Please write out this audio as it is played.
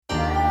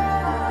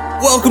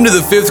Welcome to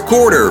the fifth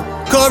quarter,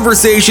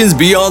 Conversations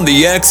Beyond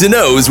the X and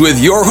O's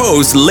with your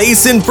hosts,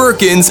 Layson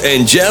Perkins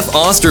and Jeff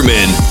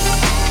Osterman.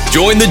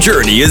 Join the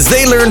journey as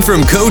they learn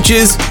from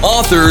coaches,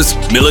 authors,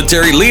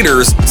 military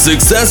leaders,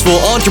 successful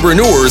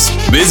entrepreneurs,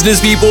 business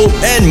people,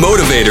 and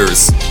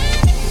motivators.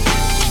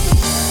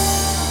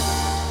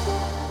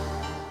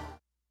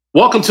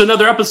 Welcome to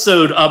another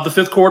episode of the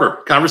fifth quarter,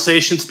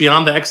 Conversations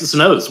Beyond the X's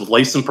and O's with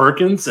Layson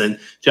Perkins and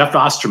Jeff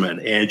Osterman.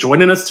 And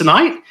joining us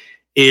tonight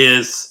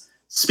is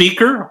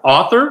speaker,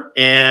 author,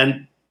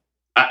 and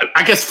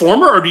I guess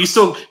former, or do you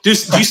still do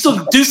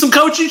some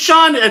coaching,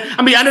 Sean?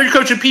 I mean, I know you're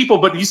coaching people,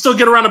 but do you still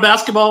get around a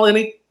basketball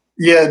any?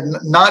 Yeah,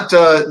 not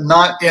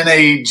in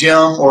a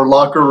gym or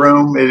locker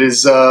room. It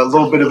is a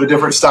little bit of a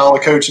different style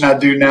of coaching I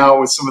do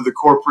now with some of the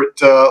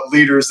corporate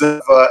leaders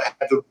that I've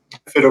had the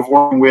benefit of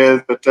working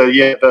with. But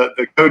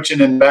the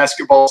coaching and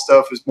basketball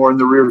stuff is more in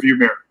the rearview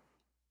mirror.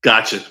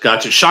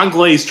 Gotcha. Sean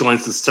Glaze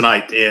joins us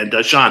tonight, and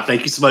Sean,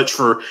 thank you so much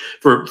for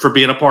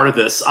being a part of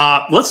this.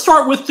 Let's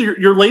start with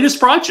your latest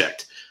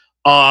project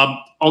on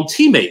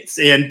teammates,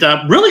 and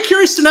really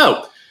curious to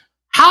know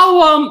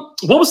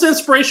what was the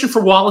inspiration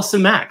for Wallace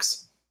and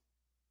Max?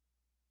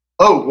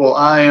 Oh, well,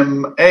 I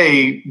am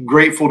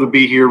grateful to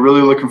be here.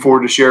 Really looking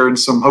forward to sharing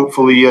some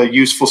hopefully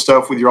useful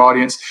stuff with your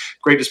audience.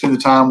 Great to spend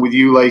the time with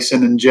you,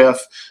 Layson and Jeff.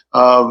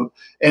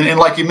 And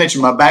like you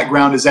mentioned, my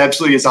background is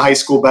absolutely as a high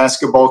school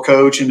basketball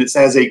coach, and it's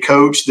as a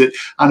coach that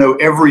I know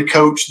every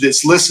coach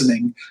that's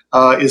listening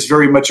is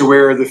very much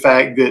aware of the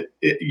fact that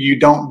you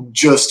don't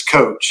just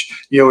coach.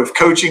 You know, if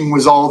coaching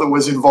was all that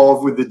was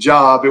involved with the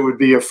job, it would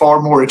be a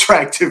far more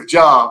attractive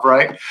job,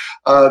 right?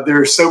 There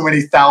are so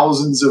many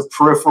thousands of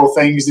peripheral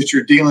things that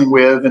you're dealing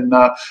with, and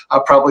I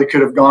probably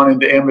could have gone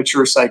into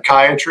amateur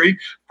psychiatry.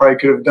 Probably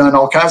could have done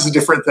all kinds of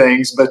different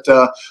things, but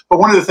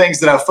one of the things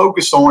that I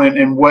focused on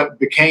and what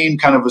became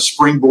kind of a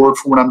springboard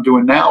for what I'm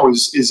doing now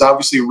is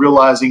obviously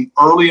realizing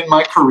early in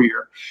my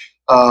career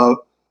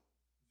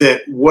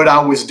that what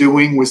I was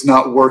doing was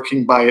not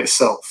working by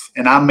itself.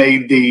 And I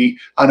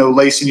know,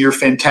 Layson, you're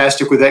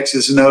fantastic with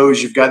X's and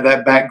O's. You've got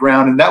that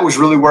background, and that was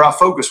really where I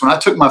focused. When I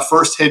took my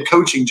first head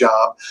coaching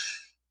job,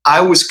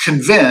 I was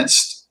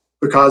convinced,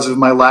 because of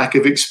my lack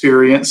of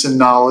experience and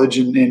knowledge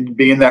and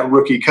being that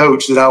rookie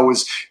coach, that I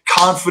was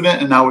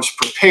confident and I was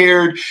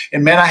prepared.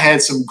 And man, I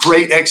had some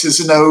great X's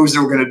and O's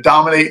that were going to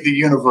dominate the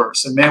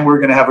universe. And man, we're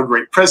going to have a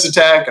great press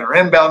attack and our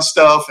inbound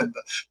stuff and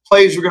the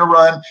plays we're going to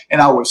run.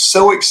 And I was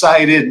so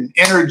excited and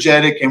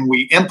energetic, and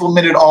we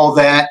implemented all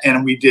that.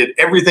 And we did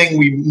everything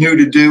we knew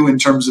to do in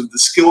terms of the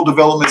skill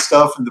development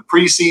stuff and the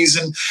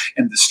preseason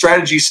and the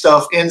strategy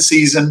stuff in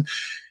season.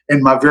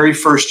 In my very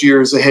first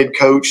year as a head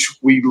coach,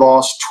 we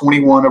lost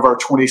 21 of our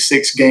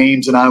 26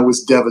 games, and I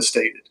was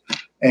devastated.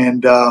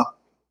 And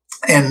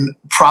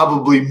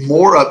probably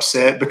more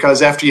upset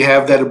because after you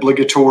have that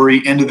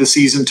obligatory end of the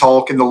season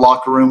talk in the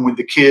locker room with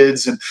the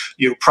kids, and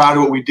proud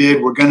of what we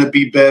did, we're going to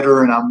be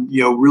better, and I'm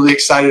really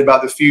excited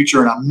about the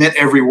future, and I meant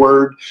every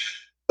word.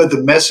 But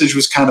the message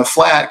was kind of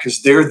flat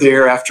because they're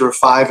there after a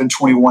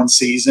 5-21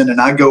 season, and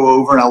I go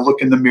over and I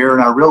look in the mirror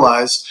and I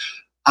realize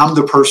I'm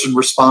the person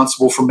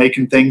responsible for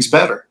making things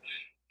better.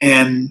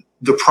 And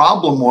the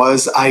problem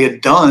was I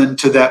had done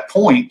to that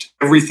point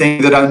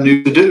everything that I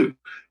knew to do.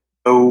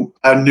 So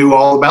I knew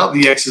all about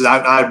the X's.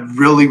 I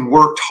really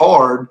worked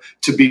hard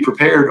to be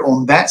prepared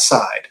on that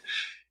side.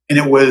 And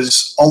it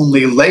was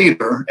only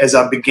later, as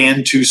I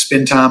began to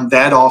spend time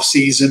that off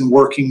season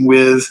working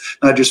with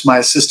not just my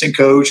assistant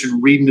coach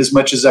and reading as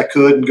much as I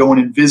could and going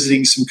and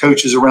visiting some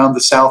coaches around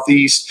the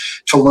Southeast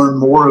to learn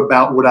more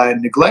about what I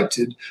had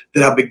neglected,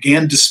 that I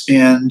began to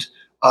spend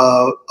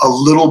a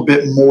little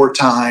bit more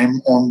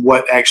time on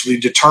what actually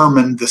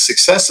determined the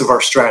success of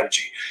our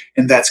strategy,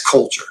 and that's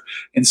culture.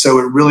 And so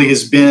it really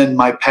has been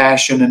my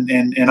passion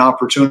and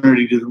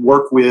opportunity to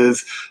work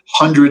with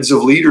hundreds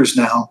of leaders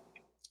now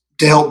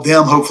to help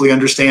them hopefully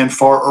understand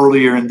far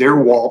earlier in their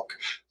walk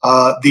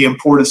the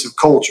importance of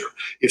culture.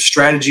 If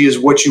strategy is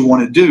what you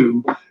want to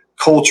do,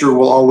 culture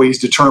will always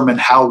determine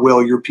how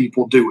well your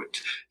people do it.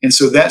 And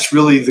so that's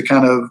really the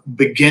kind of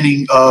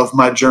beginning of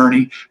my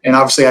journey. And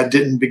obviously I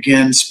didn't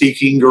begin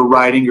speaking or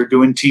writing or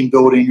doing team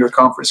building or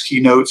conference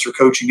keynotes or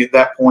coaching at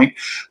that point,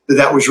 but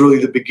that was really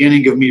the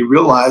beginning of me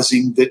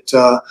realizing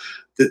that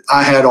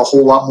I had a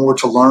whole lot more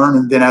to learn.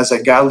 And then as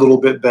I got a little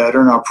bit better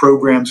and our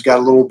programs got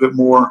a little bit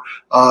more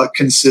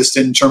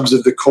consistent in terms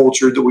of the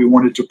culture that we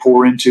wanted to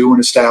pour into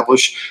and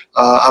establish,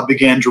 I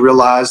began to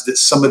realize that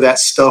some of that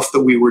stuff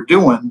that we were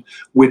doing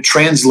would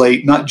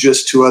translate not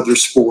just to other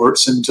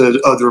sports and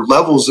to other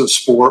levels of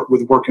sport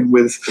with working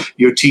with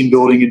team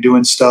building and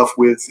doing stuff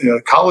with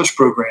college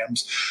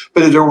programs,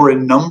 but there were a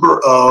number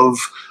of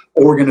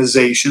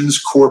organizations,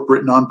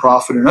 corporate,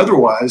 nonprofit, and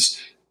otherwise,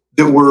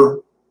 that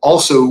were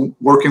also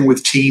working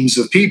with teams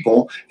of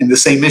people, and the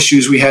same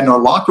issues we had in our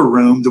locker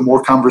room, the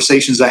more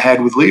conversations I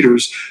had with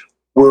leaders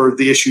were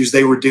the issues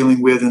they were dealing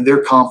with in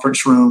their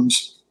conference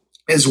rooms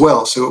as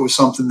well. So it was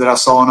something that I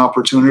saw an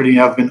opportunity,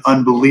 and I've been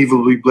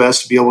unbelievably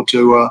blessed to be able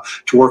to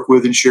work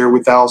with and share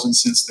with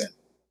thousands since then.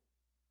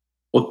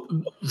 Well,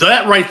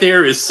 that right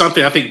there is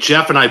something I think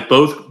Jeff and I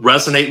both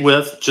resonate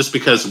with, just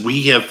because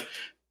we have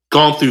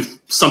gone through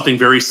something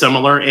very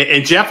similar.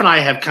 And Jeff and I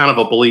have kind of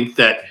a belief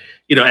that,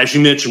 as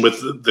you mentioned, with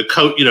the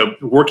coach,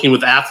 working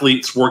with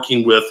athletes,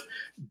 working with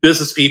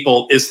business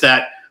people, is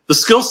that the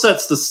skill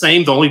set's the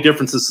same. The only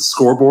difference is the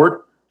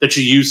scoreboard that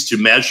you use to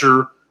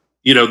measure,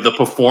 the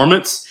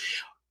performance.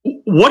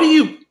 What do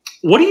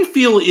you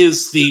feel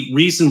is the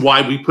reason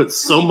why we put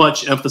so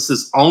much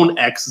emphasis on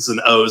X's and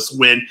O's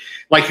when,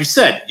 like you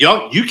said,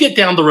 you get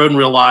down the road and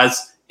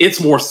realize it's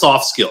more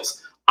soft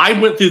skills? I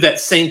went through that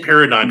same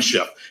paradigm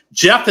shift.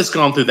 Jeff has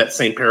gone through that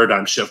same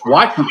paradigm shift.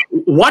 Why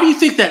do you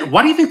think that?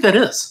 Why do you think that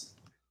is?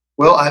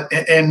 Well,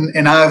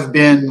 I've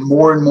been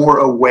more and more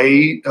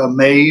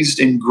amazed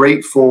and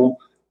grateful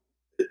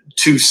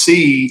to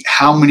see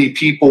how many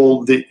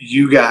people that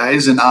you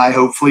guys and I,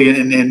 hopefully,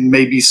 and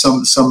maybe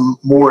some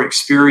more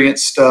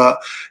experienced,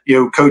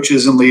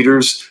 coaches and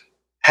leaders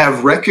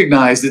have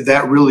recognized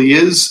that really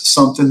is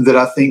something that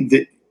I think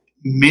that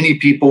many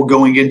people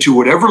going into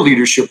whatever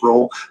leadership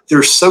role,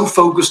 they're so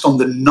focused on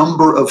the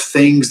number of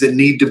things that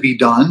need to be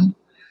done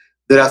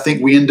that I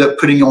think we end up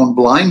putting on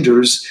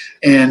blinders.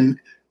 And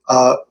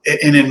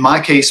in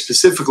my case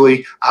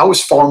specifically, I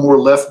was far more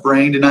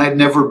left-brained, and I had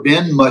never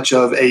been much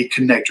of a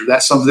connector.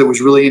 That's something that was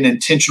really an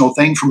intentional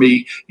thing for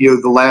me.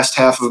 The last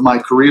half of my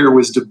career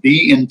was to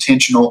be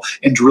intentional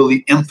and to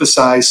really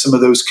emphasize some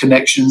of those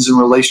connections and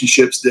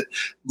relationships that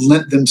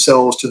lent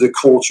themselves to the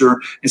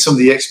culture and some of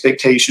the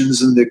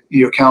expectations and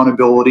the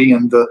accountability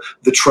and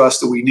the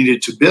trust that we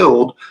needed to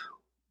build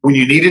when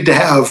you needed to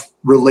have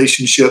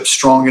relationships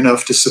strong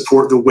enough to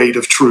support the weight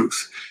of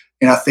truth.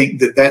 And I think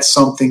that that's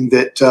something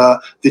that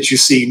you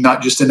see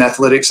not just in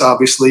athletics,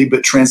 obviously,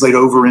 but translate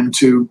over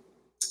into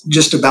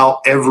just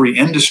about every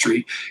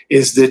industry,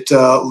 is that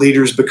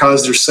leaders,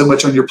 because there's so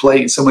much on your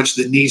plate and so much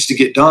that needs to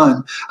get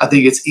done, I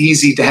think it's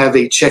easy to have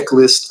a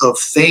checklist of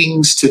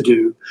things to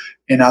do.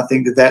 And I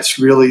think that that's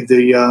really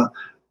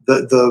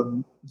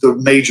the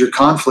major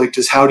conflict,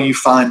 is how do you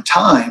find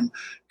time?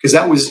 Because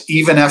that was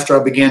even after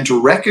I began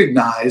to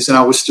recognize, and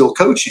I was still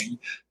coaching,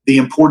 the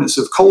importance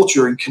of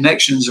culture and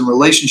connections and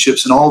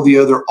relationships and all the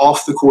other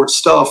off the court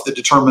stuff that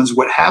determines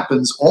what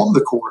happens on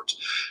the court.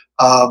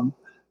 How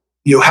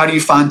do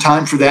you find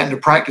time for that in a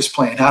practice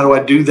plan? How do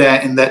I do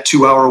that in that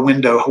 2-hour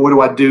window? What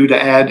do I do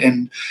to add?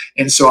 And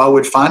so I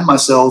would find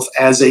myself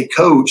as a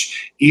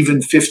coach,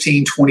 even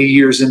 15, 20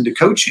 years into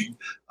coaching,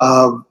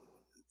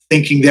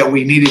 thinking that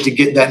we needed to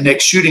get that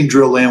next shooting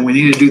drill in. We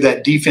needed to do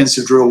that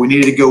defensive drill. We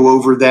needed to go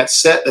over that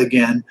set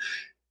again.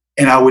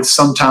 And I would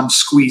sometimes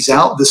squeeze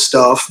out the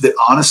stuff that,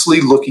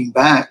 honestly, looking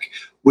back,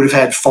 would have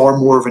had far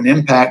more of an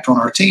impact on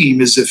our team,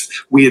 as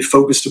if we had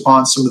focused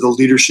upon some of the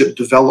leadership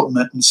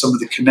development and some of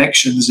the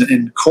connections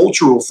and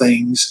cultural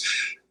things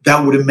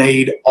that would have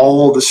made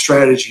all the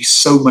strategy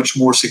so much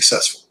more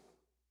successful.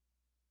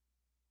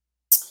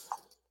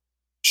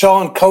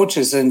 Sean,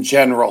 coaches in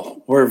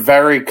general, we're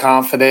very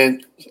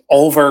confident,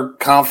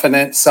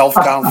 overconfident,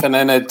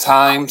 self-confident at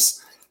times.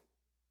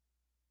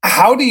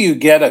 How do you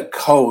get a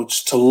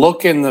coach to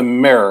look in the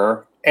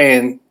mirror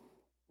and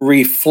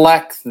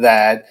reflect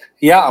that,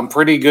 yeah, I'm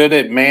pretty good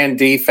at man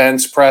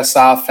defense, press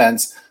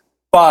offense,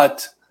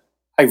 but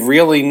I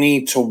really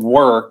need to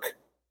work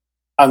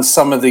on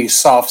some of these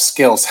soft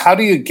skills? How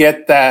do you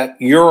get that,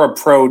 your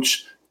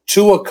approach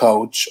to a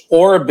coach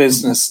or a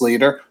business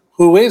leader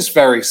who is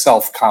very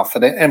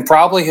self-confident and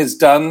probably has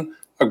done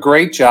a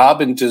great job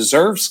and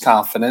deserves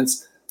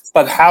confidence,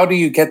 but how do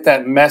you get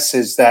that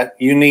message that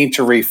you need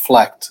to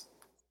reflect?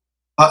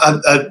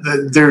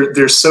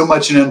 There's so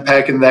much in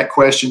unpacking that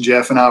question,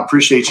 Jeff, and I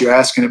appreciate you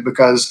asking it,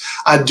 because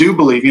I do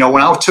believe,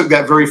 when I took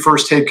that very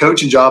first head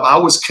coaching job, I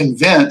was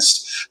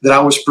convinced that I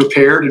was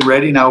prepared and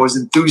ready, and I was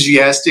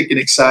enthusiastic and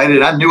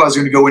excited. I knew I was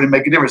going to go in and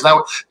make a difference. And I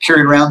was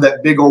carrying around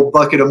that big old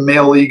bucket of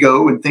male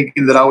ego and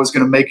thinking that I was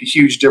going to make a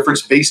huge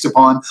difference based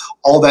upon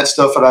all that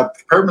stuff that I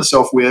prepared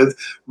myself with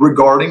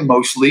regarding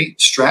mostly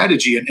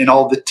strategy and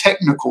all the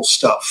technical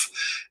stuff.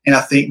 And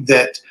I think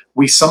that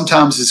we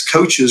sometimes, as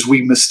coaches,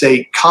 we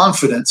mistake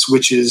confidence,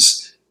 which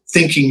is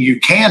thinking you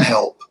can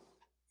help,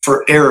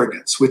 for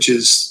arrogance, which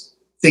is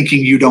thinking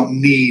you don't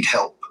need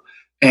help.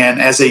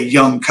 And as a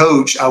young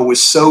coach, I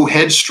was so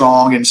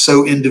headstrong and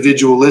so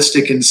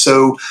individualistic and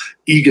so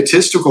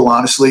egotistical,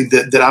 honestly,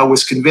 that I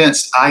was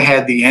convinced I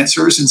had the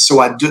answers. And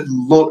so I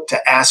didn't look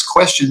to ask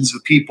questions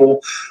of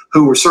people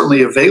who were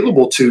certainly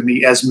available to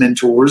me as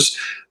mentors,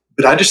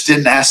 but I just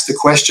didn't ask the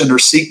question or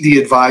seek the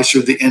advice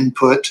or the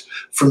input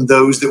from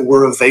those that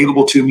were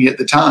available to me at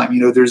the time.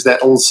 There's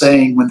that old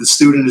saying, when the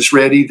student is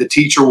ready, the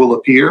teacher will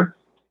appear.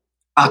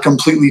 I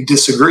completely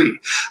disagree.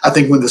 I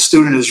think when the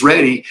student is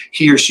ready,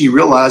 he or she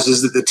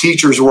realizes that the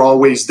teachers were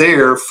always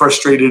there,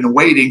 frustrated and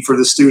waiting for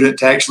the student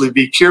to actually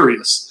be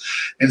curious.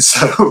 And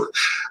so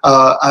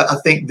I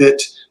think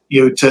that,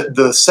 to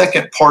the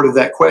second part of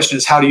that question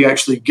is, how do you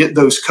actually get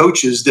those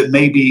coaches that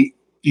may be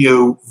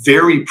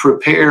very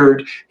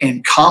prepared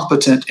and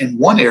competent in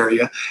one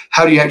area?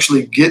 How do you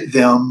actually get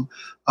them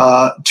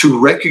to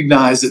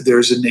recognize that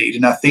there's a need.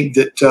 And I think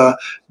that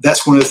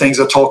that's one of the things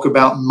I talk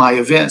about in my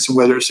events, and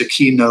whether it's a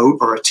keynote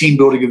or a team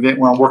building event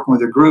where I'm working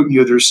with a group,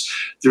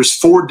 there's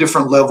 4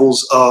 different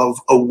levels of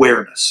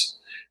awareness.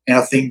 And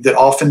I think that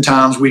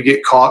oftentimes we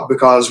get caught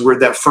because we're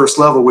at that first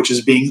level, which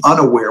is being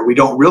unaware. We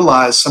don't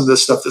realize some of the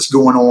stuff that's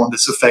going on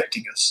that's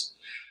affecting us.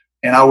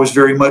 And I was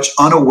very much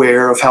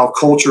unaware of how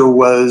culture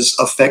was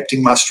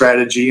affecting my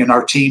strategy and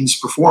our team's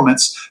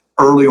performance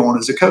early on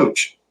as a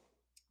coach.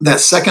 That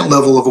second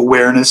level of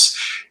awareness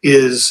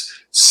is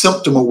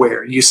symptom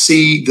aware. You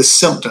see the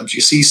symptoms.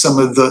 You see some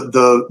of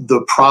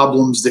the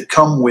problems that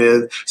come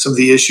with, some of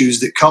the issues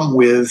that come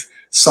with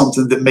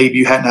something that maybe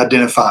you hadn't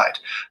identified.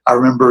 I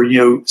remember,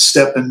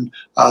 Steppen,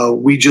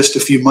 we just a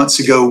few months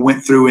ago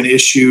went through an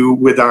issue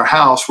with our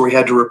house where we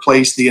had to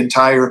replace the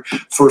entire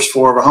first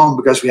floor of our home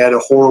because we had a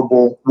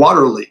horrible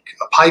water leak.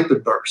 A pipe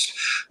had burst.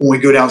 When we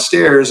go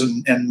downstairs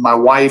and my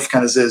wife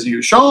kind of says,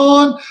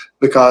 Sean,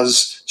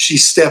 because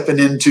she's stepping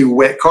into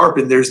wet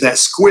carpet, and there's that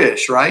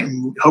squish, right?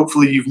 And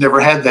hopefully you've never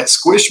had that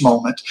squish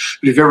moment,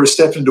 but if you've ever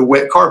stepped into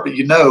wet carpet,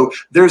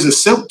 there's a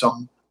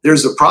symptom,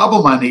 there's a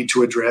problem I need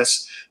to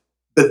address.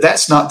 But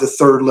that's not the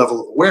third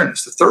level of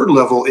awareness. The third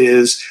level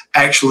is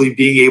actually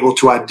being able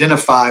to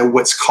identify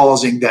what's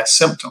causing that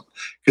symptom.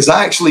 Because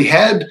I actually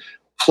had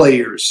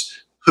players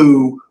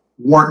who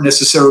weren't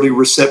necessarily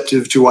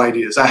receptive to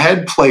ideas. I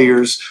had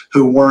players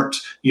who weren't,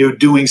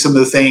 doing some of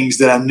the things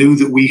that I knew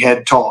that we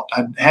had taught.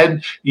 I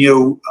had,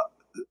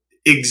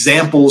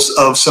 examples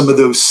of some of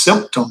those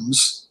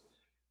symptoms,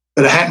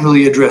 but I hadn't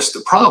really addressed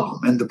the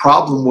problem. And the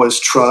problem was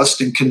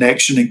trust and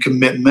connection and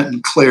commitment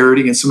and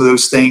clarity and some of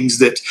those things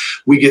that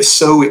we get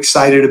so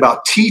excited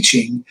about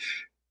teaching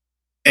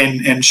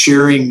and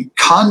sharing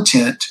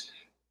content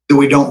that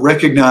we don't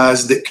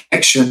recognize that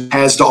connection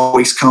has to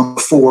always come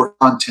before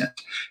content.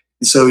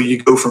 And so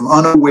you go from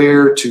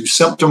unaware to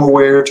symptom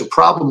aware to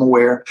problem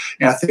aware.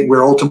 And I think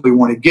where ultimately we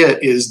want to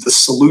get is the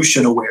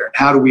solution aware.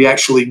 How do we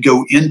actually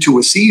go into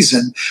a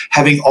season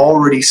having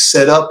already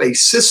set up a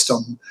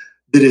system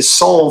that has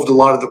solved a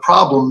lot of the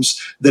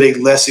problems that a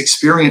less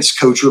experienced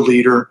coach or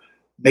leader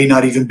may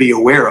not even be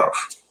aware of?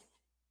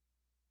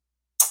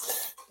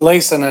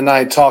 Layson and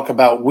I talk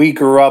about, we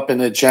grew up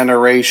in a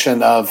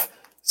generation of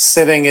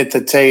sitting at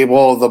the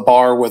table, the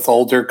bar with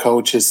older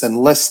coaches and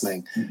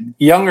listening. Mm-hmm.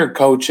 Younger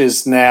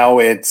coaches now,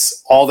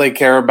 it's all they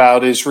care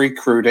about is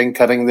recruiting,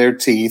 cutting their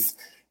teeth,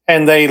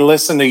 and they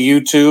listen to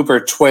YouTube or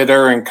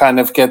Twitter and kind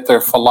of get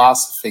their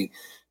philosophy.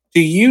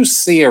 Do you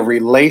see a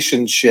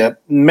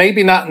relationship,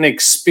 maybe not in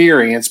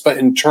experience, but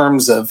in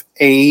terms of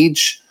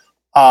age,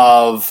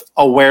 of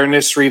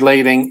awareness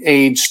relating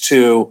age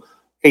to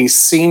a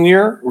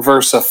senior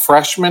versus a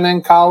freshman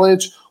in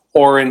college,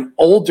 or an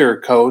older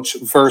coach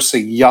versus a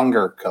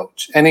younger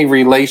coach? Any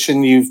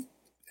relation you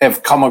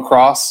have come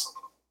across?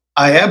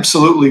 I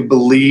absolutely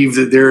believe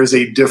that there is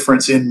a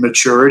difference in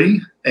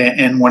maturity.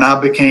 And when I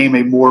became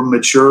a more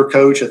mature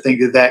coach, I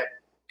think that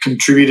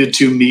contributed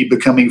to me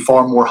becoming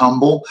far more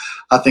humble.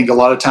 I think a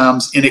lot of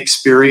times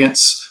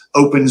inexperience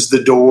opens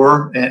the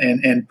door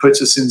and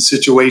puts us in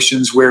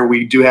situations where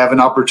we do have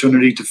an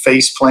opportunity to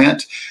face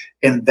plant.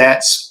 And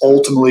that's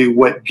ultimately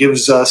what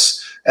gives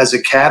us as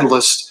a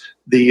catalyst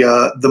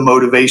the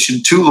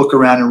motivation to look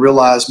around and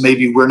realize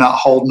maybe we're not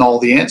holding all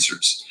the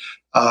answers.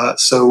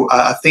 So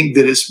I think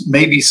that it's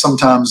maybe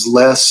sometimes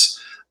less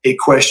a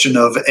question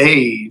of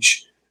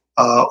age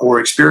or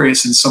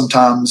experience and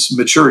sometimes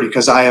maturity,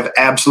 because I have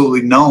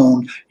absolutely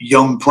known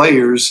young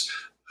players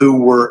who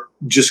were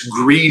just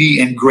greedy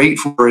and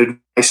grateful for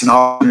advice and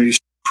opportunities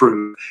to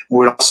improve. I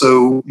would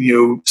also,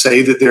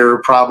 say that there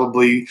are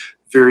probably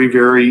very,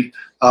 very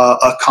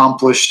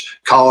accomplished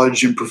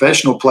college and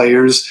professional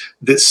players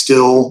that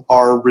still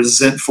are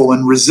resentful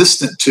and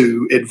resistant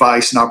to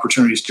advice and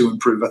opportunities to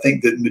improve. I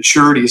think that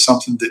maturity is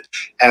something that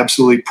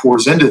absolutely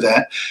pours into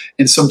that.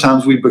 And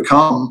sometimes we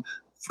become,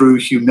 through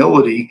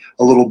humility,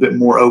 a little bit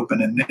more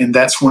open. And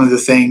that's one of the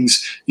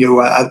things,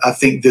 I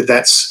think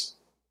that's,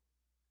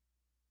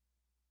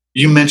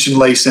 you mentioned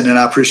Layson, and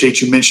I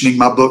appreciate you mentioning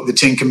my book, The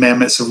 10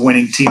 Commandments of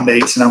Winning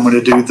Teammates. And I'm going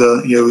to do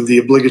the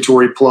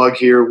obligatory plug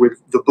here with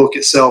the book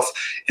itself.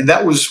 And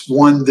that was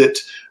one that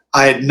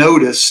I had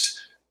noticed,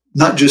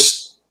 not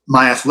just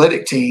my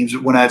athletic teams,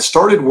 but when I had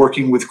started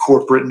working with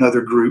corporate and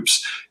other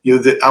groups,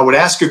 that I would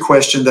ask a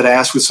question that I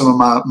asked with some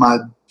of my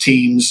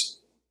teams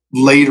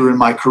later in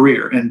my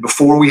career. And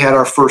before we had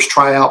our first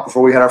tryout,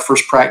 before we had our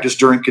first practice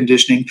during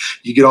conditioning,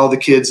 you get all the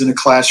kids in a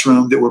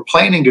classroom that were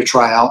planning to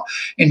try out,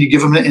 and you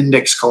give them an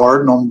index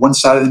card. And on one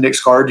side of the index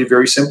card, you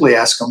very simply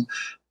ask them,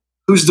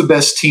 who's the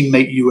best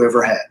teammate you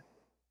ever had?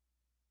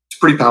 It's a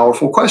pretty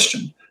powerful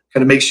question.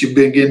 Kind of makes you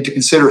begin to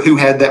consider who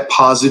had that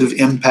positive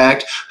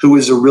impact, who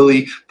is a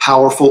really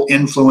powerful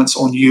influence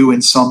on you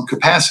in some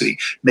capacity.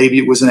 Maybe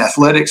it was in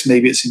athletics,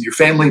 maybe it's in your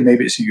family,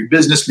 maybe it's in your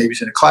business, maybe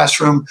it's in a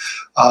classroom.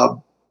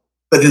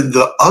 But then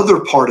the other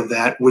part of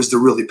that was the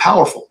really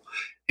powerful.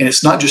 And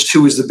it's not just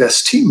who is the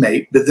best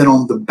teammate, but then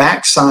on the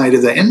back side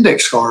of the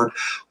index card,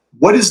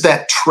 what is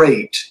that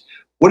trait?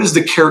 What is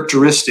the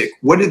characteristic?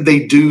 What did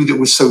they do that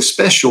was so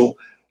special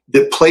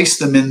that place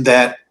them in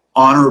that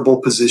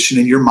honorable position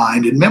in your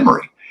mind and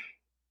memory.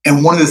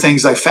 And one of the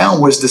things I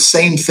found was the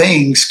same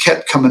things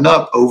kept coming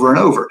up over and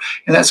over.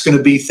 And that's going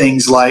to be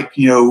things like,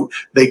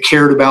 they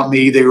cared about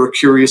me. They were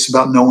curious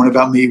about knowing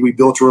about me. We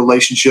built a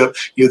relationship.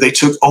 They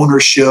took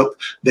ownership.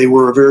 They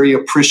were very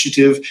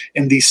appreciative.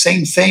 And these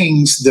same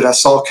things that I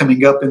saw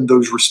coming up in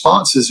those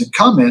responses and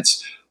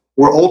comments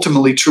were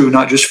ultimately true,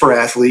 not just for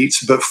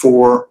athletes, but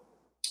for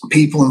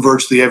people in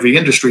virtually every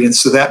industry. And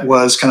so that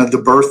was kind of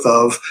the birth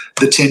of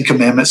the 10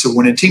 commandments of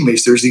winning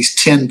teammates. There's these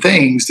 10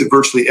 things that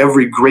virtually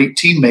every great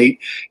teammate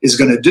is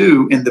going to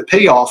do. And the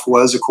payoff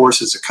was, of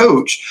course, as a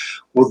coach,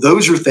 well,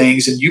 those are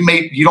things, and you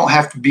don't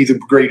have to be the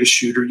greatest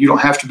shooter. You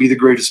don't have to be the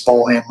greatest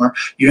ball handler.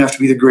 You don't have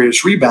to be the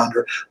greatest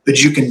rebounder,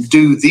 but you can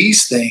do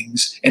these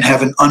things and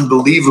have an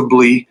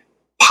unbelievably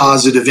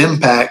positive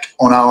impact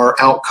on our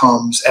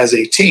outcomes as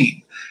a team.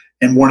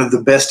 And one of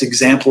the best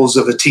examples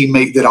of a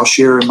teammate that I'll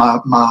share in my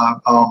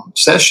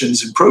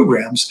sessions and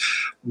programs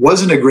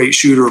wasn't a great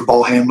shooter or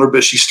ball handler,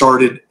 but she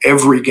started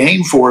every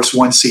game for us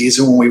one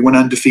season when we went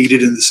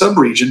undefeated in the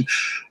sub-region,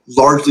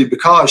 largely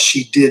because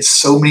she did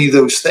so many of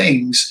those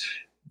things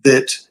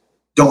that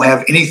don't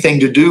have anything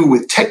to do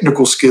with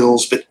technical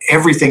skills, but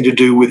everything to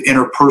do with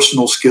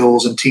interpersonal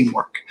skills and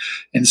teamwork.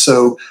 And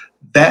so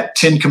that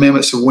 10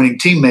 commandments of winning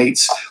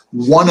teammates,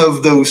 one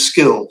of those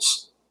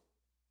skills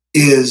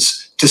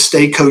is to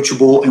stay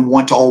coachable and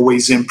want to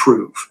always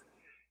improve.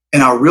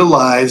 And I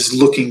realized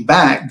looking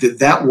back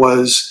that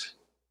was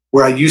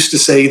where I used to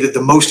say that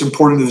the most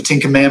important of the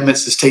 10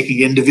 commandments is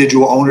taking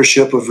individual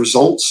ownership of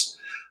results.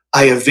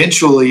 I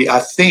eventually, I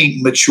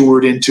think,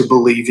 matured into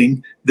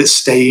believing that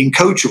staying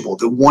coachable,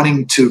 that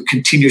wanting to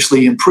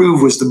continuously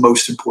improve was the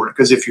most important.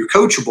 Because if you're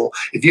coachable,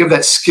 if you have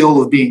that skill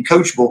of being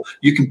coachable,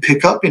 you can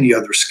pick up any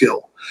other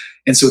skill.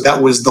 And so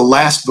that was the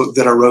last book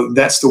that I wrote. And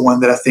that's the one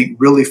that I think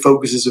really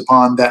focuses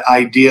upon that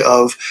idea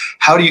of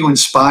how do you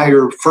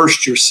inspire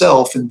first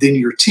yourself and then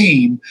your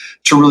team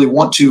to really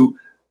want to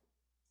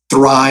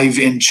thrive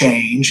in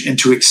change and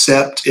to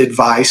accept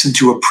advice and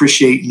to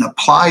appreciate and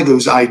apply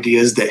those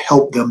ideas that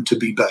help them to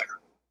be better.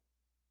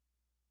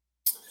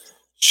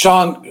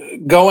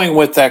 Sean, going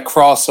with that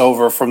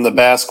crossover from the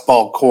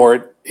basketball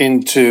court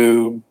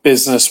into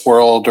business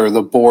world or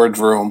the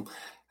boardroom,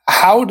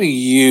 how do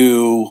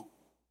you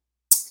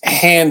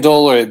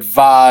handle or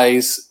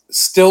advise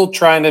still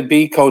trying to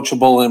be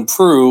coachable,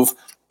 improve,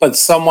 but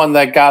someone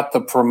that got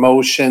the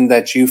promotion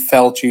that you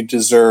felt you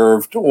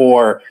deserved,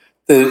 or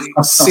the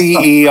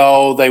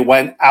CEO, they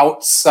went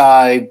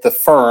outside the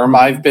firm.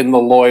 I've been the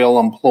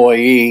loyal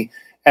employee,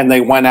 and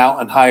they went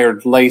out and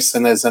hired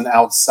Layson as an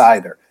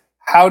outsider.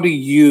 How do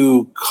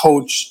you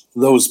coach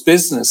those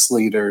business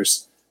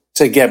leaders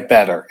to get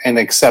better and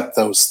accept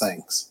those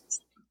things?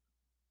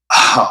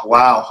 Oh,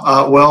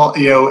 wow. Well,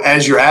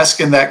 as you're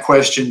asking that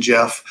question,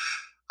 Jeff,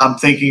 I'm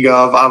thinking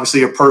of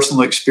obviously a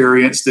personal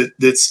experience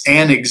that's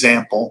an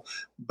example,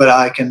 but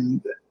I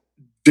can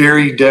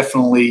very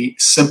definitely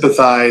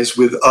sympathize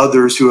with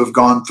others who have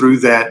gone through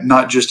that,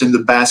 not just in the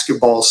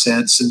basketball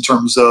sense in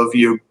terms of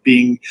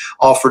being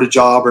offered a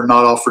job or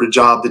not offered a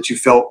job that you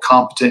felt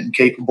competent and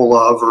capable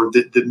of, or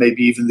that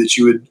maybe even that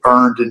you had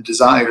earned and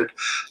desired,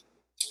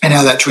 and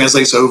how that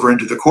translates over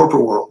into the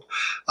corporate world.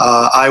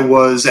 I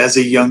was, as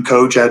a young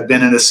coach, I'd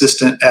been an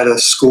assistant at a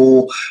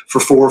school for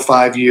 4 or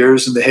 5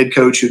 years, and the head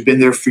coach who'd been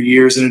there for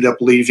years ended up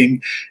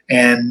leaving.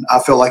 And I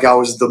felt like I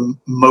was the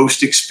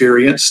most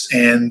experienced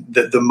and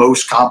the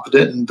most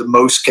competent and the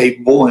most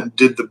capable and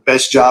did the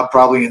best job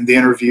probably in the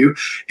interview.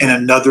 And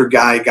another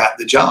guy got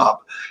the job.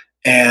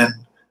 And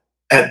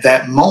at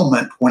that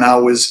moment, when I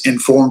was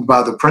informed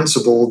by the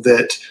principal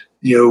that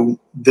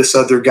this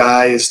other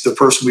guy is the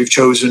person we've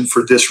chosen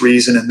for this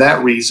reason and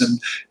that reason,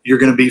 you're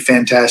going to be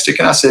fantastic.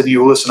 And I said,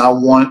 listen, I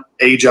want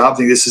a job. I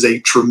think this is a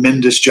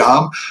tremendous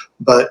job,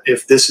 but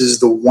if this is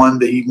the one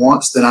that he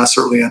wants, then I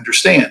certainly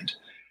understand.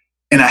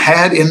 And I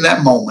had in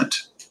that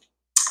moment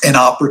an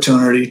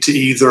opportunity to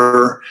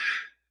either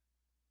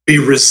be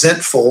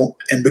resentful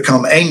and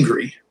become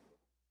angry,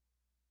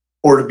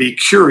 or to be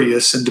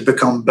curious and to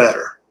become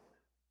better.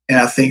 And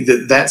I think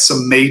that that's a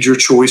major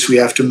choice we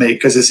have to make,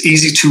 because it's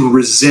easy to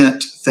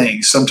resent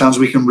things. Sometimes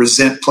we can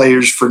resent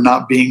players for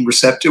not being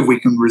receptive. We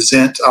can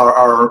resent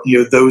our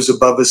those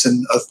above us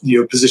in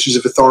positions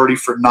of authority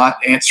for not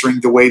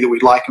answering the way that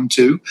we'd like them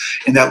to,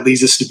 and that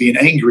leads us to being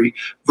angry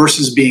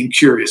versus being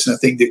curious. And I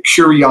think that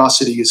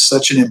curiosity is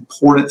such an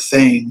important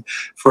thing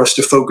for us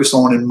to focus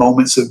on in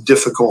moments of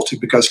difficulty,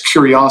 because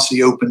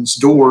curiosity opens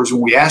doors.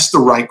 When we ask the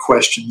right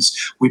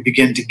questions, we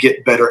begin to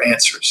get better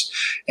answers.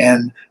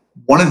 And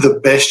one of the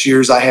best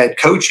years I had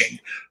coaching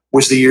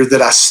was the year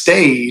that I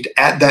stayed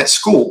at that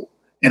school.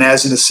 And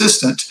as an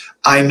assistant,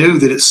 I knew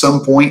that at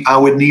some point I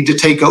would need to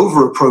take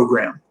over a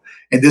program.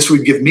 And this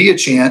would give me a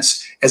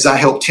chance, as I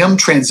helped him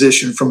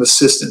transition from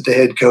assistant to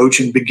head coach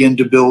and begin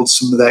to build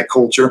some of that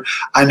culture.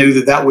 I knew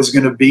that that was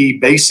going to be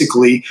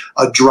basically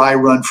a dry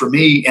run for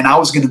me, and I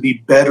was going to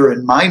be better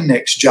in my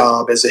next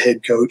job as a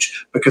head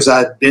coach because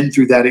I'd been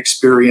through that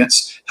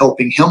experience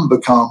helping him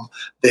become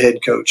the head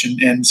coach.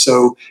 And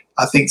so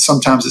I think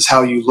sometimes it's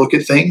how you look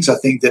at things. I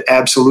think that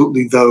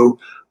absolutely, though,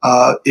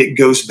 it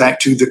goes back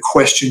to the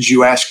questions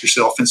you ask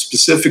yourself, and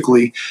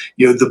specifically,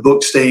 the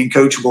book Staying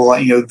Coachable.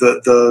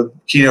 The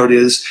keynote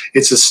is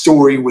it's a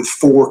story with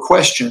 4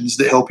 questions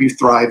that help you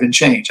thrive and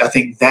change. I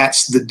think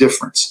that's the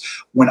difference.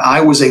 When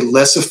I was a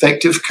less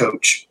effective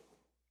coach,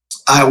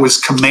 I was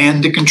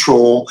command and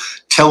control,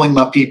 telling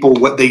my people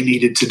what they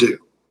needed to do.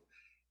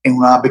 And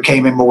when I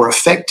became a more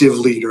effective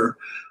leader,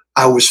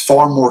 I was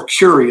far more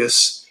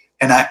curious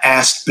and I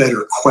asked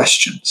better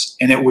questions.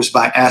 And it was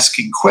by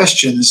asking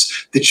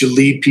questions that you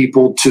lead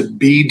people to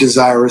be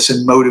desirous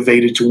and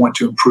motivated to want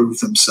to improve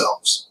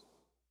themselves.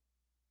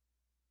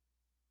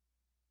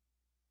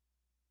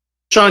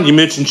 John, you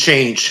mentioned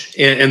change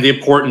and the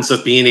importance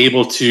of being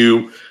able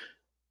to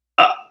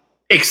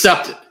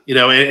accept it,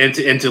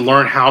 and to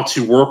learn how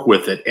to work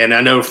with it. And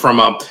I know from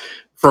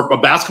a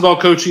basketball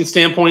coaching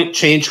standpoint,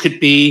 change could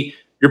be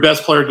your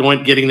best player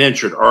getting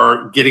injured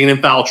or getting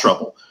in foul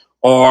trouble,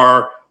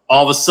 or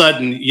all of a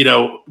sudden,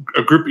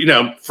 a group, in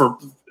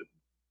the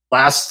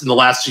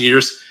last 2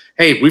 years,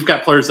 hey, we've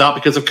got players out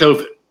because of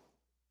COVID.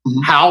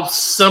 Mm-hmm. How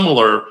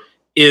similar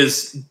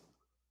is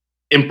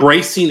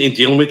embracing and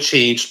dealing with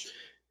change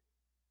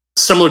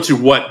similar to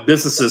what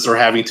businesses are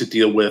having to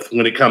deal with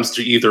when it comes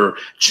to either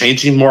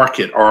changing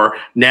market, or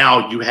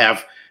now you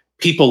have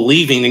people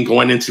leaving and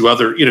going into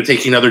other,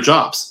 taking other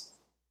jobs?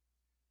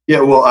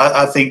 Yeah, well,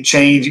 I think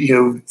change,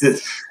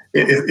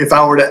 if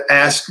I were to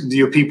ask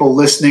people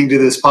listening to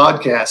this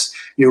podcast,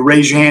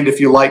 raise your hand if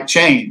you like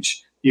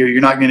change.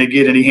 You're not going to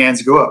get any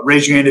hands go up.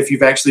 Raise your hand if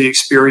you've actually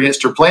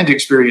experienced or plan to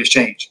experience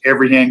change.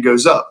 Every hand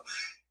goes up.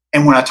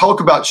 And when I talk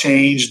about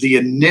change, the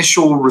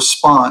initial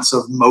response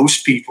of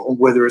most people,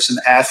 whether it's an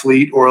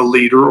athlete or a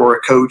leader or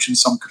a coach in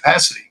some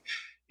capacity,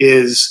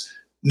 is,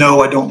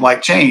 no, I don't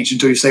like change.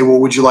 Until you say, well,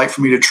 would you like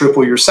for me to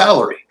triple your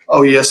salary?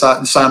 Oh, yes,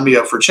 sign me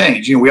up for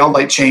change. We all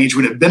like change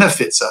when it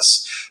benefits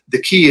us.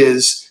 The key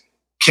is,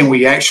 can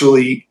we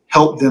actually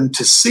help them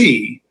to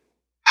see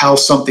how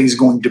something's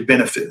going to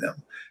benefit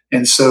them?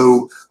 And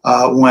so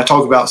when I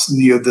talk about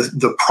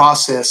the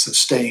process of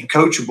staying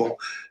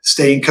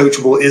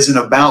coachable isn't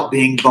about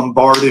being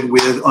bombarded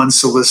with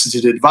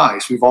unsolicited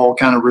advice. We've all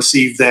kind of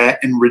received that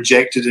and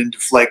rejected and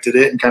deflected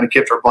it and kind of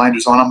kept our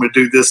blinders on. I'm going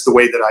to do this the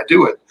way that I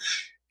do it.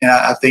 And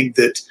I think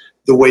that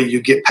the way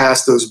you get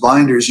past those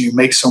blinders, you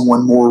make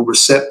someone more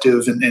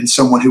receptive and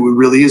someone who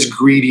really is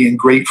greedy and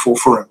grateful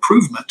for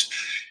improvement.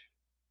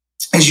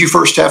 As you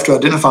first have to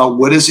identify,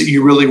 what is it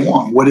you really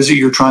want? What is it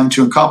you're trying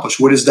to accomplish?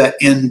 What is that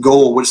end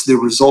goal? What's the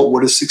result?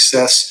 What does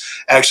success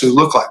actually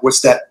look like?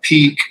 What's that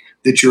peak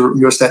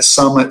what's that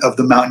summit of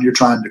the mountain you're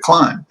trying to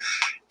climb?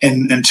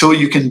 And until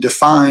you can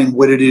define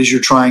what it is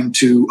you're trying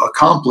to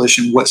accomplish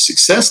and what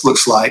success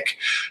looks like,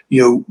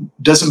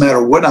 doesn't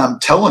matter what I'm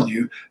telling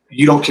you.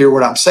 You don't care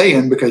what I'm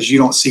saying because you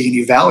don't see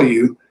any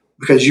value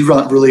because you've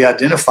not really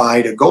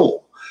identified a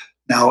goal.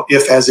 Now,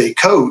 if as a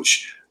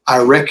coach, I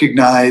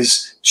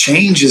recognize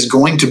change is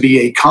going to be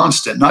a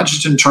constant, not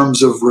just in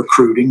terms of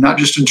recruiting, not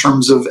just in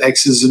terms of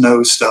X's and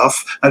O's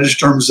stuff, not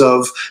just in terms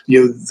of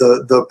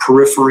the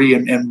periphery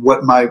and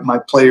what my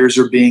players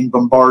are being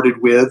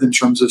bombarded with in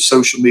terms of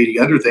social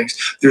media, other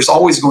things. There's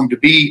always going to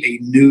be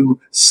a new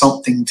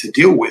something to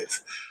deal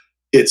with.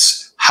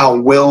 It's how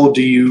well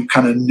do you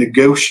kind of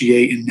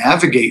negotiate and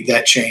navigate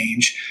that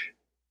change,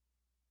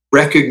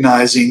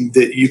 recognizing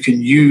that you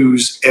can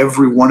use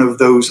every one of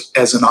those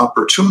as an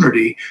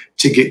opportunity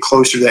to get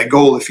closer to that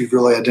goal if you've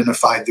really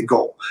identified the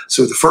goal.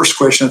 So the first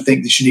question I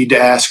think that you need to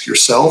ask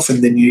yourself,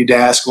 and then you need to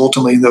ask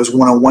ultimately in those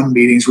one-on-one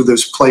meetings with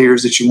those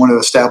players that you want to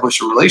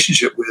establish a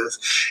relationship with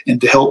and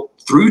to help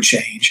through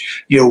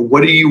change,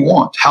 what do you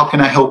want? How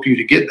can I help you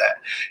to get that?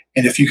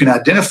 And if you can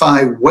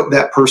identify what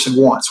that person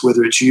wants,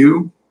 whether it's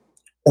you,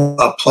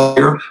 a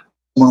player,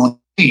 someone on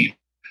the team,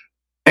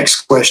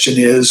 next question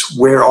is,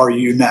 where are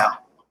you now?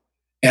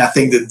 And I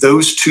think that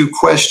those two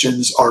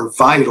questions are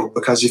vital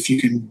because if you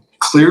can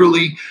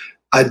clearly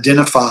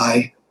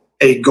identify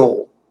a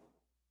goal,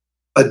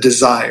 a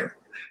desire,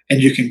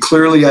 and you can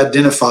clearly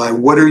identify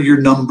what are your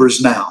numbers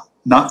now,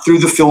 not through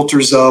the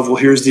filters of, well,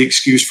 here's the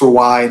excuse for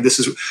why, and this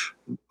is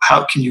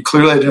how can you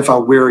clearly identify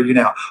where are you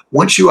now?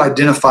 Once you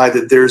identify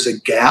that there's a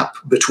gap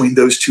between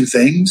those two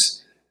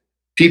things,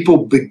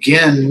 people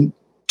begin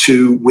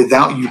to,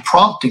 without you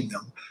prompting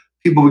them,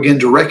 people begin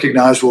to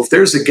recognize, well, if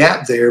there's a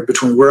gap there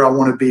between where I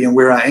want to be and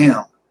where I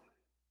am,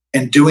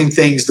 and doing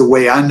things the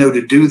way I know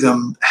to do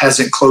them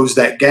hasn't closed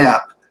that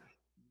gap,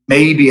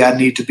 maybe I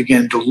need to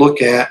begin to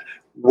look at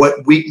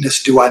what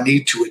weakness do I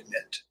need to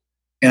admit.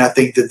 And I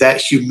think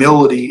that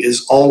humility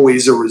is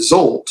always a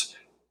result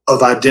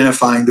of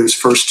identifying those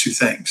first two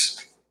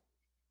things.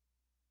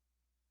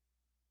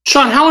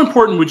 Sean, how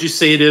important would you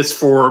say it is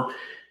for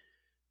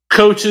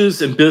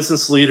coaches and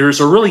business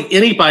leaders, or really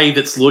anybody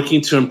that's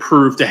looking to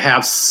improve, to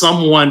have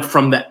someone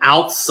from the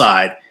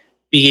outside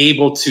be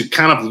able to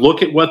kind of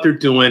look at what they're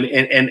doing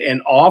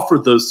and offer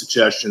those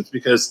suggestions?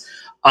 Because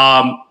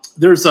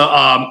there's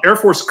a Air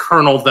Force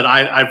colonel that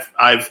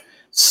I've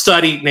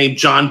studied named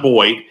John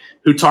Boyd,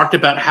 who talked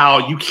about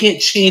how you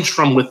can't change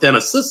from within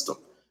a system,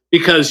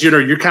 because you're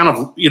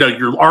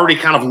already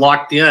kind of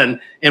locked in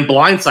and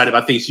blindsided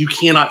by things. You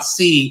cannot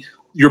see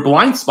your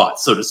blind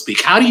spots, so to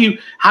speak. How do you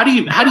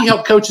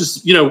help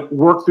coaches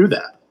work through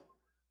that?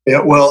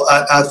 Yeah, well,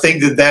 I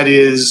think that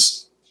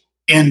is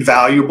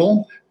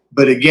invaluable,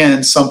 but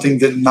again, something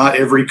that not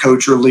every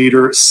coach or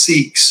leader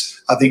seeks.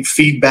 I think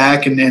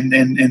feedback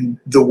and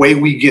the way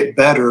we get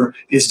better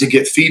is to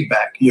get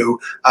feedback.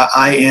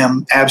 I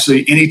am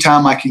absolutely,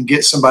 anytime I can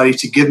get somebody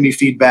to give me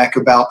feedback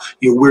about,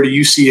 where do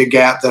you see a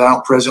gap that I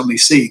don't presently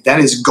see? That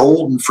is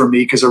golden for me,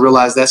 because I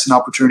realize that's an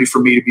opportunity for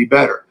me to be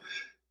better.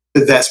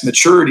 But that's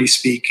maturity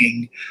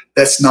speaking.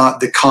 That's not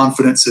the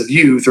confidence of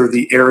youth or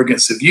the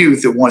arrogance of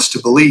youth that wants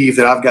to believe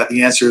that I've got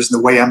the answers and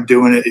the way I'm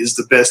doing it is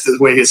the best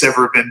way it's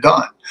ever been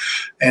done.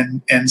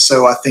 And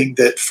so I think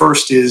that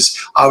first is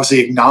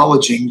obviously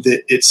acknowledging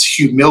that it's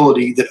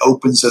humility that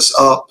opens us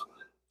up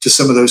to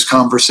some of those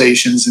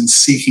conversations and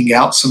seeking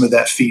out some of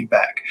that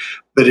feedback.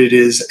 But it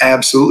is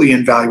absolutely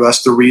invaluable.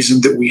 That's the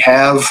reason that we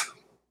have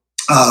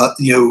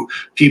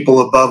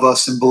people above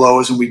us and below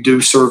us, and we do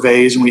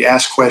surveys and we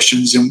ask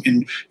questions,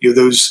 and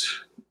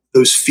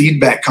those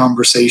feedback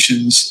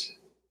conversations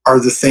are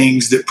the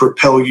things that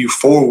propel you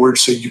forward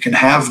so you can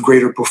have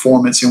greater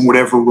performance in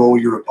whatever role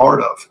you're a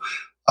part of.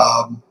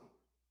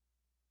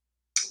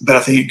 But I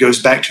think it goes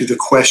back to the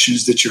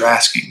questions that you're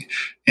asking.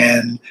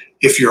 And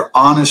if you're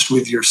honest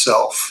with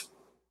yourself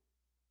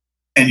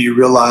and you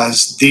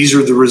realize these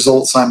are the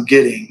results I'm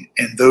getting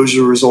and those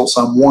are the results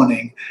I'm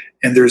wanting,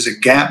 and there's a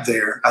gap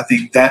there, I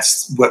think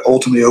that's what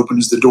ultimately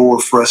opens the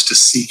door for us to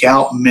seek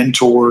out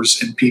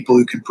mentors and people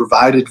who can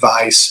provide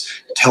advice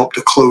to help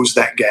to close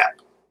that gap.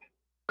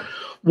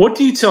 What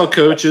do you tell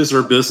coaches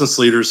or business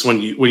leaders when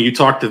you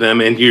talk to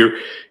them and you're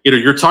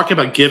talking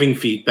about giving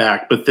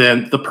feedback, but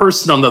then the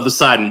person on the other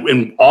side,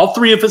 and all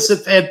three of us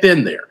have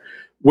been there,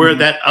 where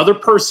that other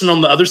person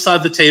on the other side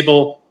of the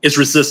table is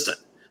resistant.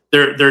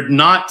 They're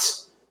not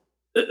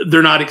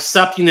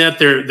accepting it.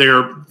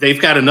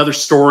 They've got another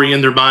story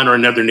in their mind or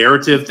another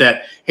narrative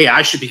that, hey,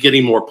 I should be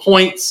getting more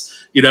points.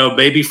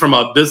 Maybe from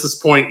a business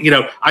point,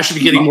 I should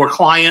be getting more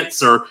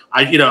clients, or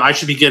I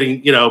should be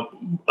getting,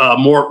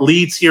 more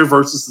leads here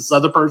versus this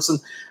other person.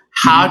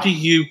 How do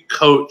you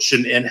coach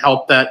and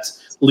help that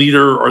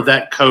leader or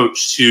that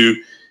coach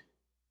to,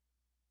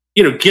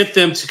 get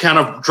them to kind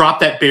of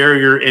drop that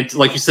barrier and,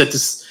 like you said, to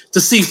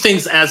see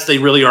things as they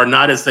really are,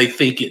 not as they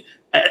think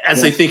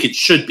it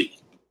should be?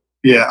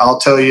 Yeah, I'll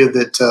tell you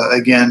that,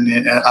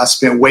 again, I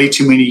spent way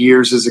too many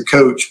years as a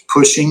coach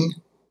pushing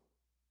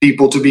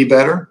people to be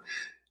better.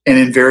 And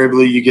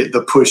invariably you get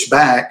the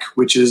pushback,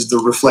 which is the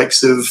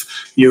reflexive,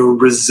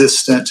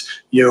 resistant,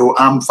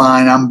 I'm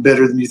fine, I'm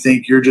better than you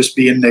think, you're just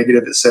being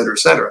negative, et cetera, et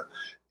cetera.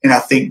 And I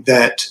think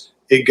that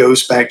it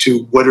goes back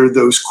to what are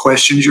those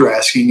questions you're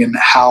asking and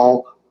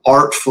how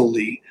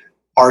artfully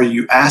are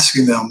you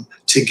asking them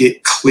to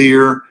get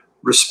clear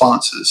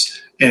responses.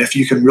 And if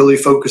you can really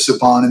focus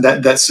upon, and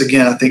that's,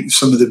 again, I think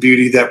some of the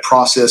beauty of that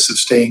process of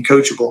staying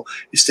coachable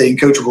is staying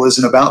coachable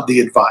isn't about the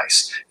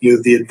advice.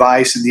 The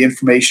advice and the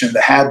information and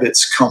the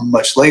habits come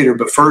much later,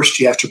 but first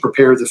you have to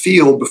prepare the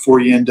field before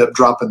you end up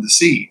dropping the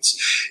seeds.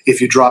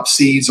 If you drop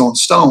seeds on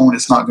stone,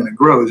 it's not going to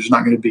grow. There's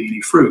not going to be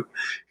any fruit.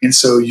 And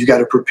so you got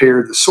to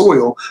prepare the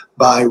soil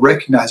by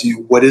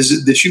recognizing what is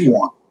it that you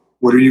want?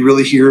 What are you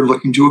really here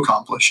looking to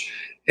accomplish?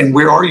 And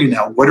where are you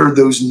now? What are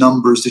those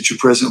numbers that you're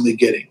presently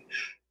getting?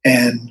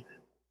 And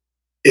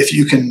if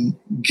you can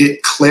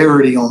get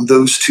clarity on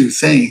those two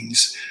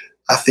things,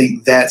 I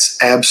think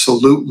that's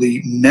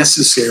absolutely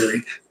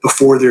necessary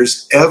before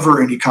there's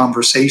ever any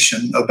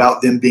conversation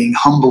about them being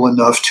humble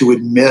enough to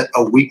admit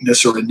a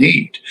weakness or a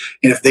need.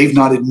 And if they've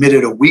not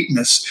admitted a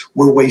weakness,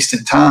 we're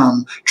wasting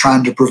time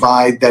trying to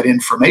provide that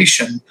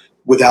information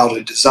without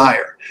a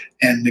desire.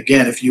 And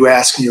again, if you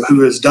ask,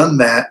 who has done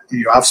that,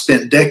 I've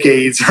spent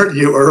decades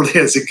early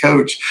as a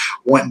coach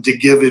wanting to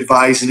give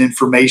advice and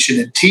information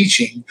and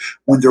teaching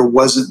when there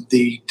wasn't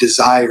the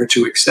desire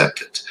to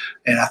accept it.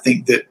 And I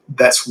think that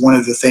that's one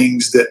of the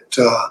things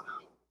that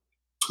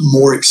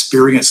more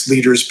experienced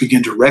leaders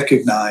begin to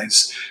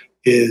recognize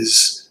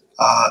is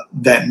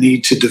that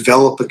need to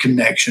develop a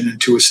connection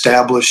and to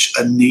establish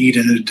a need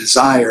and a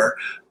desire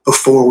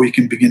before we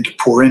can begin to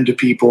pour into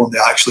people and they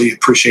actually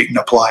appreciate and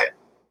apply it.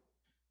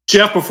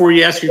 Jeff, before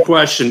you ask your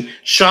question,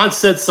 Sean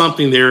said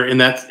something there in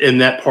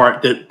that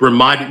part that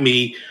reminded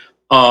me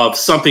of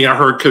something I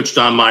heard Coach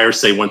Don Meyer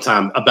say one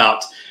time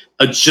about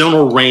a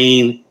gentle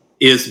rain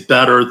is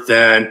better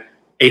than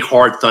a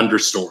hard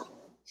thunderstorm.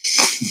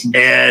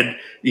 And,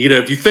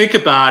 if you think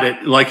about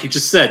it, like he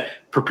just said,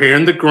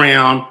 preparing the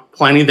ground,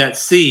 planting that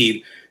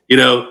seed,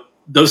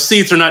 those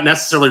seeds are not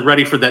necessarily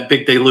ready for that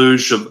big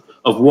deluge of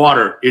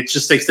water. It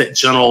just takes that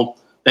gentle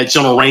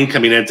rain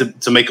coming in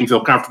to make them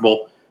feel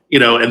comfortable,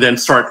 and then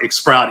start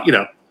sprouting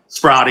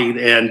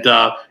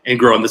and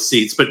growing the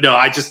seeds. But no,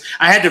 I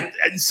had to,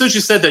 as soon as you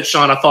said that,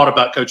 Sean, I thought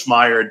about Coach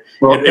Meyer and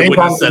when you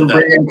said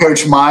that.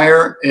 Coach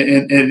Meyer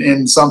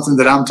in something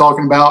that I'm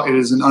talking about, it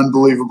is an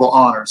unbelievable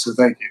honor. So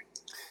thank you.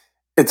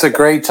 It's a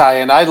great tie,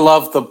 and I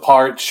love the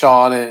part,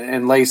 Sean,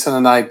 and Layson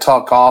and I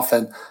talk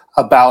often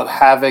about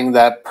having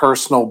that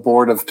personal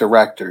board of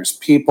directors,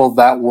 people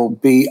that will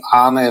be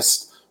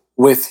honest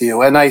with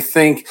you. And I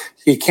think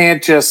you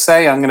can't just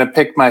say, I'm going to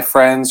pick my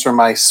friends or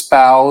my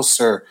spouse,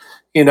 or,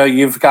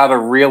 you've got to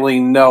really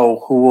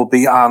know who will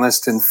be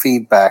honest in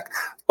feedback.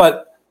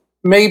 But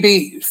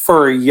maybe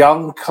for a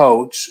young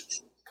coach,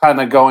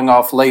 kind of going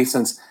off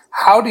Lason's,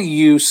 how do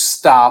you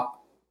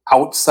stop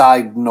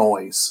outside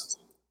noise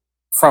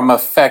from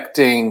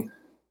affecting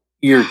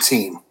your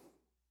team?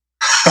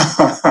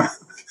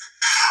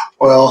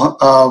 Well,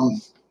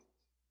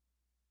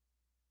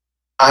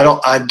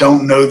 I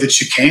don't know that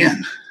you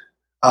can.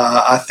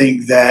 I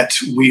think that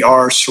we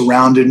are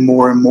surrounded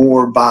more and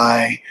more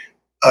by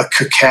a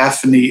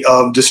cacophony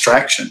of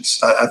distractions.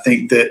 I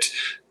think that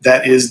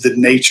is the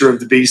nature of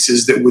the beast,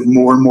 is that with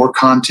more and more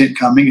content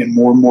coming and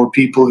more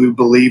people who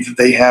believe that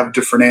they have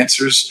different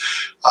answers,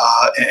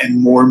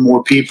 and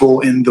more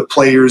people in the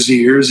players'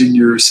 ears, in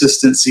your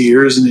assistants'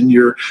 ears, and in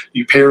your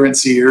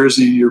parents' ears,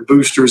 and your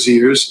boosters'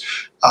 ears,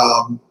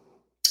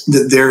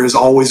 that there is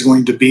always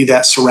going to be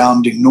that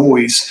surrounding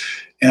noise.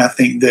 And I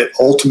think that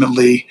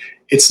ultimately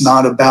it's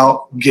not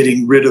about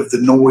getting rid of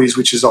the noise,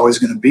 which is always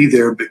going to be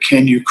there, but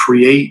can you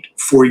create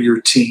for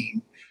your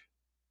team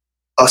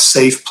a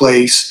safe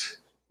place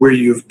where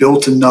you've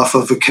built enough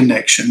of a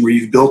connection, where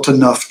you've built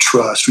enough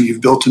trust, where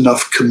you've built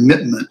enough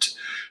commitment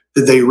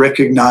that they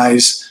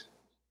recognize,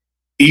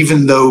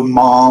 even though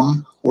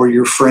mom or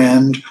your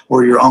friend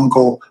or your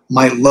uncle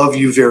might love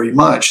you very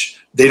much,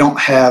 they don't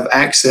have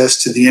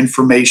access to the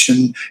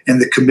information and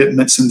the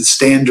commitments and the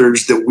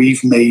standards that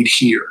we've made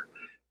here.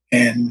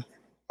 And,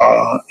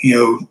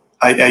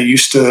 I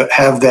used to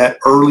have that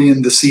early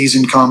in the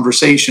season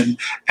conversation.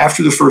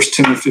 After the first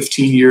 10 or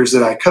 15 years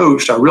that I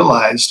coached, I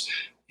realized,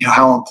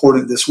 how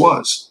important this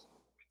was.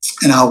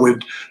 And I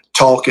would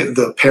talk at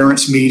the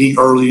parents' meeting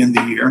early in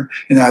the year,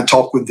 and I'd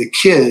talk with the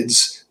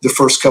kids the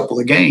first couple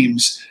of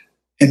games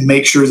and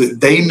make sure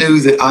that they knew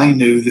that I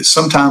knew that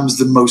sometimes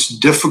the most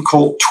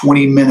difficult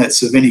 20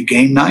 minutes of any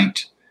game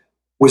night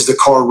was the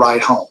car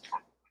ride home,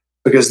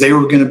 because they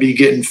were going to be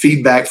getting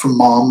feedback from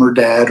mom or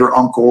dad or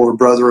uncle or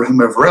brother or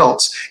whomever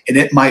else, and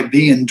it might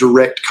be in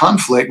direct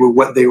conflict with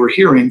what they were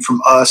hearing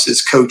from us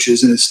as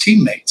coaches and as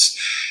teammates.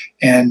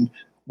 And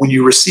when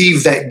you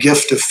receive that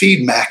gift of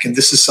feedback, and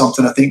this is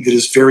something I think that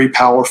is very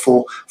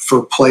powerful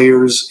for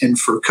players and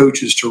for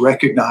coaches to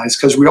recognize,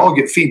 because we all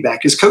get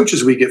feedback. As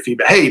coaches, we get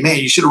feedback. Hey, man,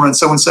 you should have run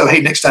so-and-so.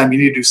 Hey, next time you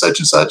need to do such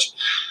and such.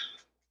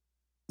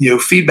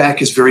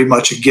 Feedback is very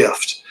much a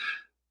gift.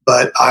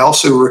 But I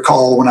also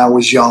recall when I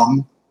was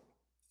young,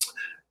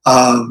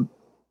 an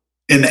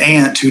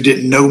aunt who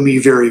didn't know me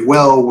very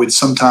well would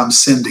sometimes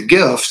send a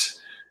gift.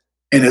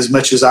 And as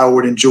much as I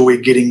would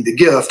enjoy getting the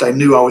gift, I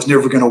knew I was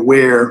never going to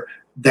wear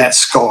that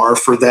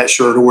scarf or that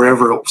shirt or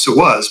wherever else it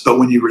was. But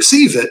when you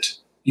receive it,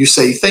 you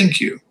say thank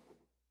you.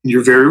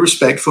 You're very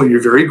respectful.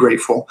 You're very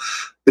grateful.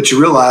 But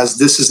you realize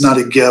this is not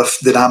a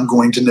gift that I'm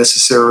going to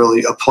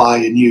necessarily apply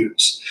and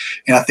use.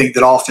 And I think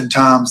that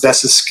oftentimes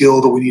that's a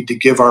skill that we need to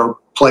give our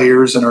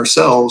players and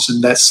ourselves.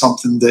 And that's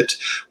something that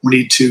we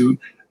need to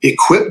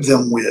equip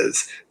them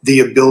with, the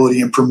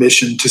ability and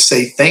permission to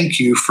say thank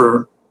you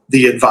for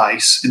the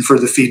advice and for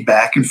the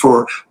feedback and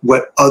for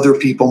what other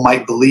people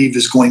might believe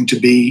is going to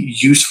be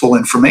useful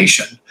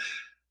information.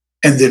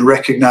 And then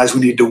recognize we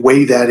need to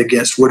weigh that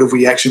against what have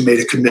we actually made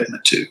a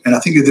commitment to. And I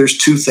think that there's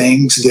two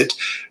things that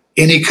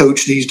any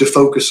coach needs to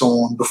focus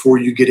on before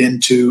you get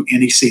into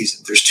any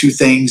season. There's two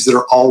things that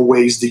are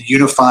always the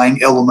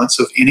unifying elements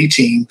of any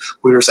team,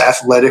 whether it's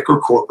athletic or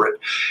corporate.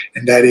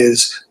 And that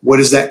is, what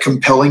is that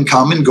compelling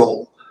common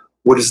goal?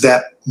 What is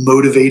that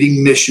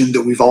motivating mission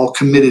that we've all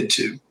committed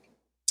to?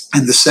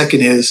 And the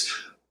second is,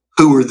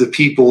 who are the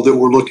people that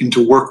we're looking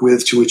to work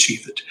with to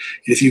achieve it?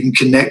 And if you can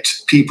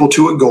connect people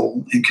to a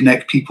goal and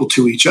connect people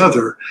to each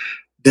other,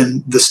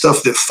 then the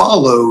stuff that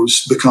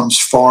follows becomes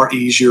far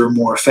easier and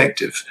more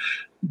effective.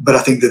 But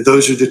I think that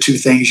those are the two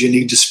things you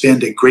need to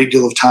spend a great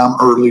deal of time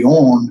early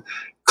on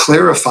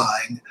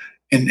clarifying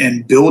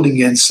and building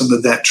in some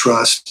of that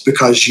trust,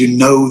 because you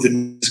know that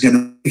it's going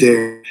to be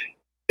there at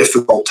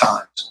difficult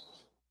times.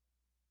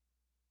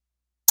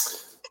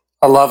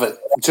 I love it.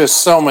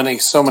 Just so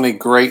many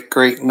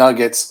great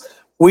nuggets.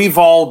 We've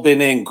all been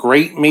in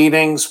great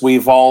meetings.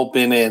 We've all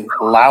been in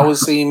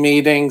lousy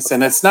meetings.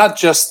 And it's not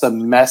just the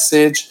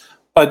message,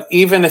 but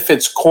even if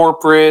it's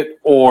corporate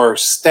or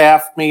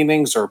staff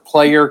meetings or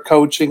player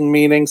coaching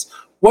meetings,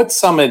 what's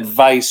some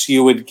advice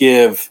you would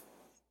give,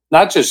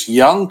 not just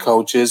young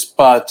coaches,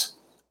 but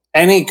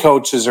any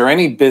coaches or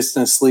any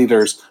business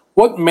leaders?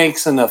 What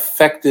makes an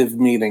effective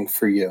meeting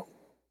for you?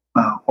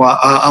 Well,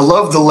 I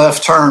love the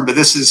left turn, but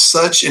this is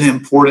such an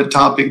important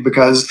topic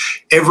because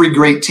every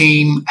great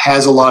team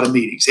has a lot of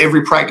meetings.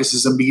 Every practice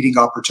is a meeting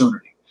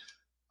opportunity.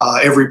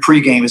 Every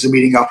pregame is a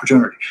meeting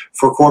opportunity.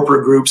 For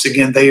corporate groups,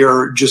 again, they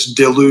are just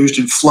deluged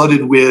and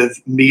flooded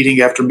with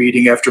meeting after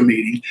meeting after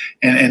meeting.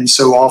 And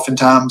so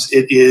oftentimes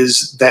it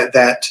is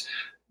that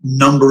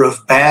number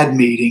of bad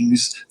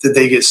meetings that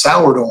they get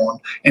soured on.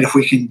 And if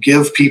we can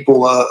give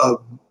people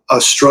a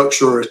a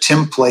structure or a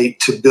template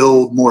to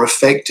build more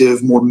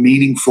effective, more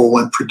meaningful,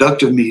 and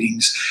productive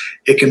meetings,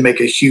 it can make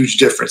a huge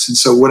difference. And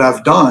so what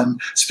I've done,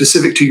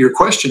 specific to your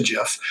question,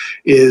 Jeff,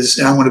 is,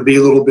 and I'm going to be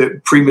a little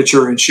bit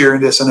premature in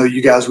sharing this, I know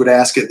you guys would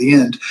ask at the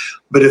end,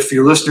 but if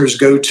your listeners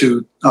go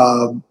to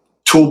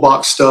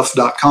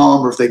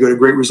toolboxstuff.com, or if they go to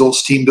Great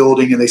Results Team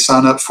Building and they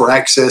sign up for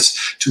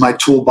access to my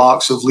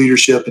toolbox of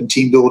leadership and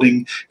team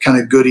building kind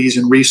of goodies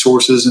and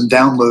resources and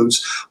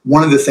downloads,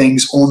 one of the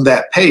things on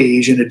that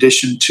page, in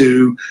addition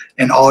to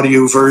an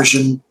audio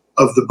version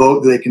of the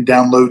book that they can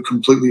download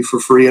completely for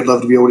free, I'd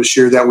love to be able to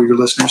share that with your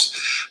listeners,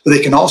 but they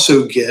can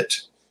also get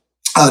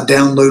a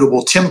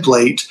downloadable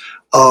template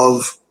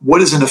of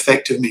what is an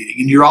effective meeting.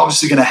 And you're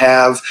obviously going to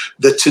have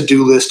the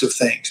to-do list of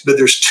things, but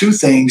there's two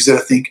things that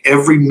I think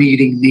every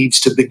meeting needs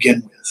to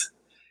begin with.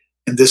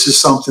 And this is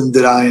something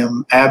that I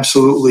am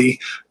absolutely,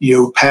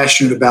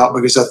 passionate about,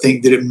 because I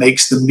think that it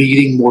makes the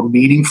meeting more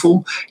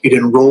meaningful. It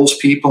enrolls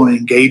people and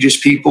engages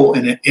people,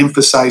 and it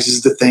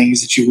emphasizes the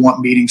things that you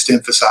want meetings to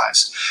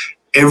emphasize.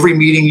 Every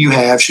meeting you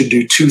have should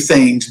do two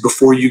things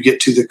before you get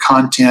to the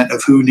content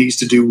of who needs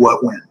to do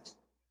what when.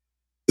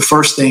 The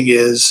first thing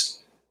is,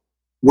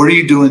 what are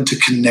you doing to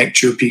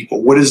connect your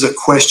people? What is a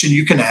question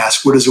you can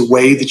ask? What is a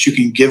way that you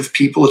can give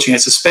people a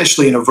chance,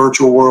 especially in a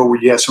virtual world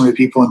where you have so many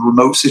people in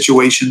remote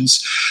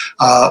situations?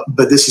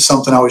 But this is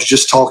something I was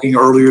just talking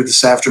earlier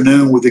this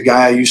afternoon with a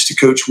guy I used to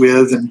coach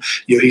with, and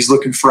he's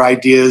looking for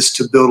ideas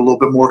to build a little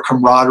bit more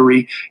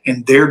camaraderie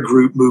in their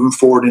group moving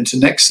forward into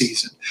next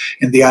season.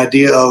 And the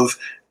idea of,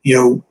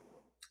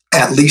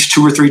 at least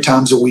 2 or 3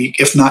 times a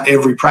week, if not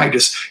every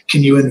practice,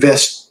 can you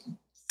invest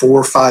 4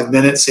 or 5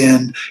 minutes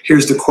in,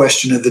 here's the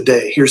question of the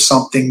day. Here's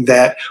something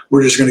that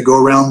we're just going to go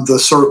around the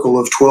circle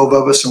of 12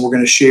 of us, and we're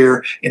going to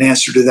share an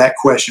answer to that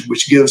question,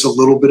 which gives a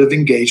little bit of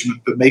engagement,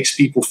 but makes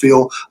people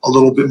feel a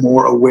little bit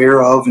more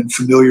aware of and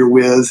familiar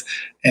with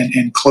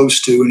and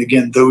close to. And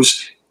again,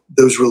 those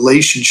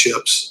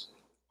relationships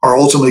are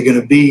ultimately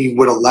going to be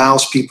what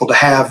allows people to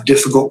have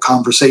difficult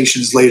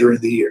conversations later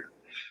in the year.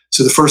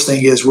 So the first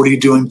thing is, what are you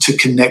doing to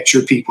connect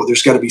your people?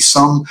 There's got to be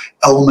some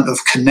element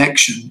of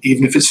connection,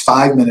 even if it's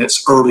 5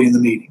 minutes early in the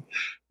meeting.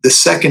 The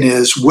second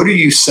is, what are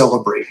you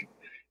celebrating?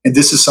 And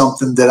this is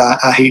something that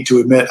I hate to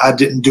admit, I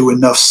didn't do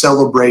enough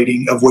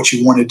celebrating of what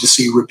you wanted to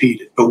see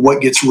repeated. But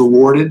what gets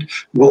rewarded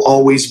will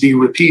always be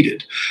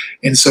repeated.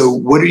 And so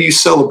what are you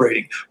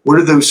celebrating? What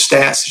are those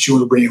stats that you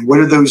want to bring in? What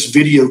are those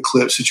video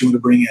clips that you want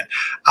to bring in?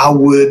 I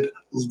would,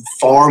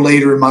 far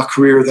later in my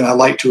career than I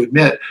like to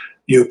admit,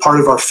 part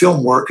of our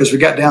film work, because we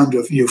got down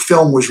to,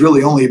 film was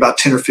really only about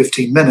 10 or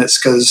 15 minutes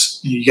because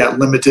you got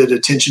limited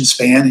attention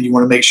span and you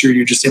want to make sure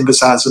you're just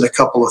emphasizing a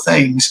couple of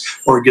things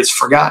or it gets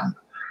forgotten.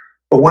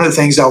 But one of the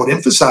things I would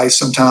emphasize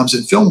sometimes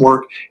in film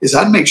work is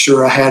I'd make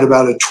sure I had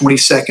about a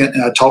 20-second,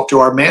 and I talked to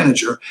our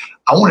manager,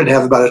 I wanted to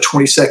have about a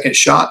 20-second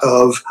shot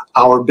of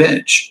our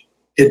bench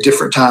at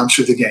different times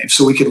through the game.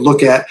 So we could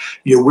look at,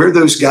 where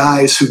those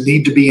guys who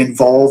need to be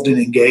involved and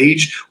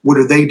engaged, what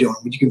are they doing?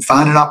 When you can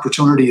find an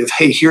opportunity of,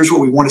 hey, here's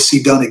what we want to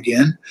see done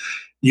again,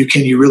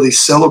 you really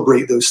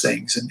celebrate those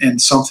things.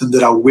 And something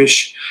that I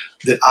wish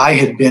that I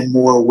had been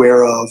more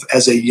aware of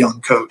as a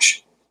young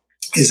coach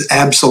is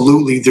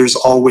absolutely there's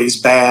always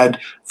bad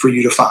for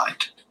you to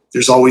find.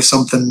 There's always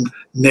something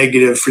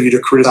negative for you to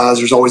criticize.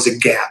 There's always a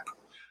gap.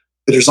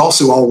 But there's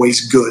also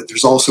always good.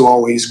 There's also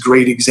always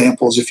great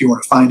examples if you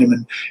want to find them.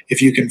 And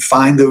if you can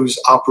find those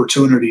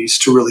opportunities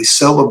to really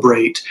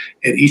celebrate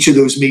at each of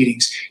those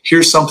meetings,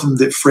 here's something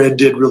that Fred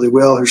did really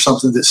well. Here's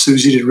something that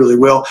Susie did really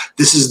well.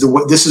 This is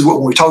what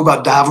when we talk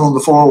about diving on the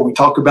floor, when we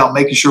talk about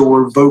making sure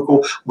we're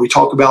vocal, when we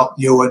talk about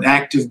an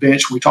active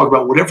bench, when we talk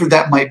about whatever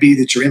that might be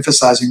that you're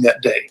emphasizing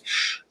that day.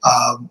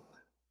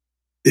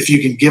 If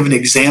you can give an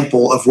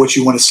example of what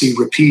you want to see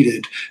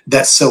repeated,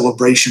 that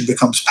celebration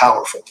becomes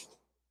powerful.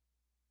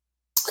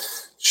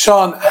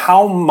 Sean,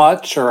 how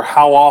much or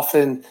how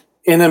often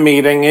in a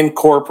meeting, in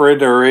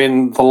corporate or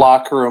in the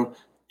locker room,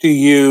 do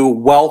you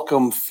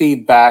welcome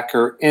feedback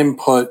or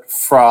input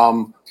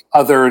from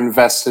other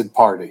invested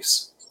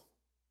parties?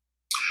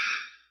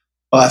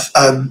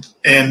 And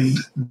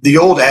the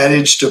old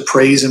adage to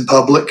praise in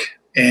public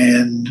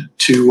and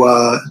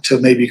to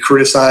maybe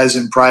criticize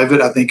in private,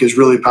 I think is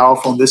really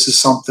powerful. And this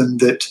is something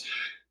that,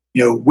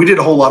 we did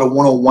a whole lot of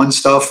one-on-one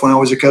stuff when I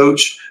was a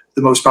coach.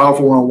 The most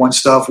powerful one-on-one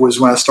stuff was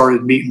when I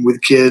started meeting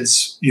with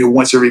kids,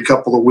 once every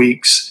couple of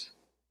weeks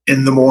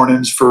in the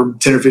mornings for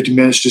 10 or 15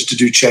 minutes just to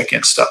do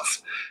check-in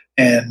stuff.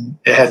 And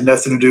it had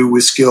nothing to do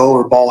with skill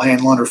or ball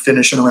handling or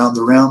finishing around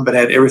the rim, but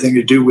had everything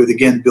to do with,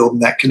 again,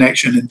 building that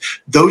connection. And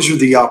those are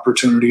the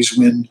opportunities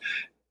when,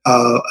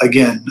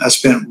 again, I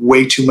spent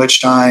way too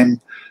much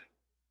time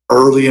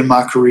early in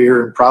my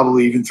career and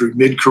probably even through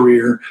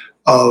mid-career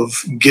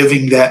of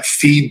giving that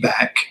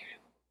feedback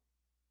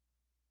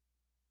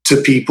to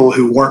people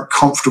who weren't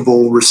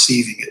comfortable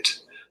receiving it,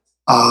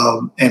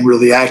 and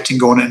really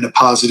acting on it in a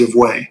positive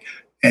way.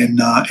 And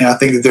I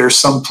think that there are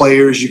some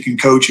players you can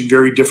coach in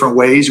very different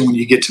ways. And when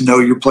you get to know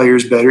your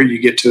players better, you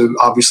get to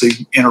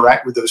obviously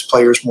interact with those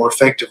players more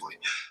effectively.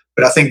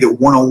 But I think that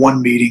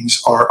one-on-one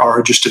meetings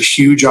are just a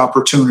huge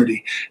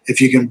opportunity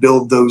if you can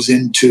build those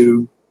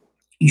into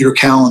your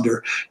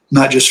calendar,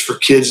 not just for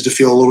kids to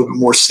feel a little bit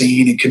more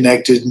seen and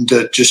connected and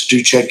to just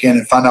do check in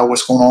and find out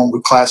what's going on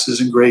with classes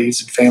and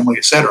grades and family,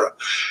 et cetera,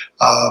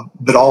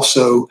 but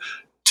also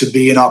to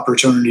be an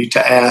opportunity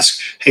to ask,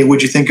 hey,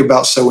 what'd you think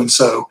about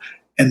so-and-so?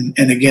 And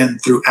again,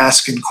 through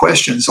asking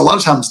questions, a lot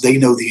of times they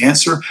know the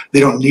answer. They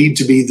don't need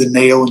to be the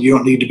nail and you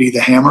don't need to be the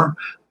hammer.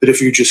 But if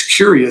you're just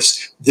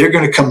curious, they're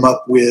going to come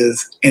up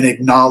with and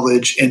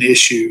acknowledge an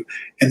issue.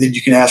 And then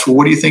you can ask, well,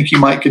 what do you think you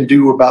might can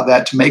do about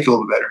that to make it a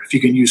little better? If you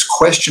can use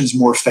questions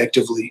more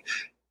effectively,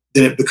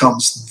 then it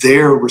becomes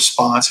their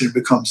response and it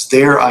becomes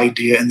their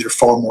idea and they're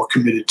far more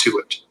committed to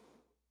it.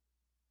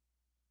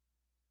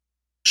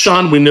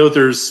 Sean, we know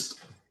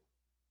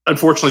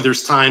unfortunately,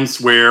 there's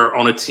times where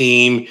on a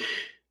team,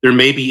 there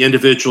may be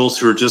individuals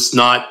who are just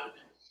not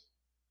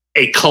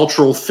a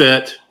cultural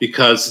fit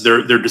because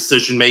their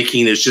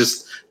decision-making is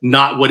just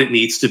not what it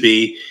needs to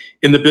be.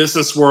 In the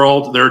business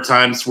world, there are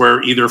times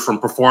where either from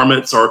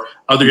performance or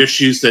other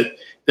issues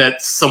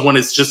that someone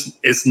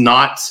is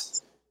not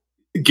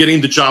getting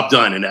the job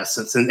done in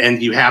essence,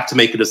 and you have to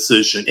make a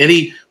decision.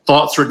 Any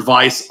thoughts or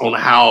advice on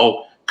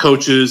how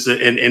coaches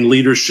and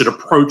leaders should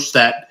approach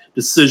that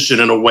decision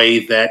in a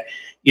way that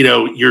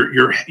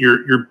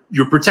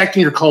you're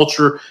protecting your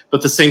culture, but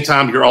at the same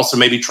time you're also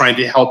maybe trying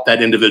to help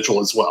that individual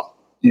as well?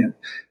 Yeah.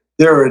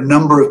 There are a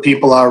number of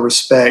people I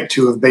respect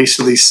who have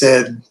basically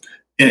said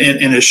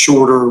in a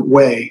shorter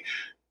way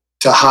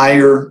to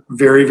hire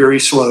very, very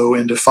slow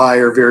and to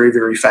fire very,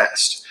 very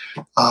fast.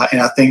 And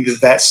I think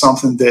that that's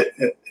something that,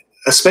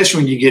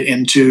 especially when you get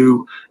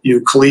into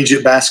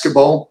collegiate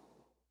basketball,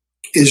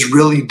 is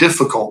really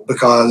difficult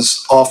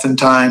because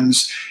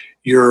oftentimes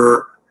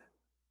you're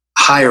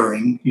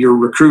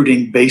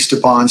recruiting based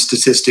upon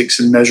statistics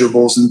and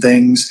measurables and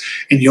things,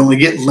 and you only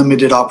get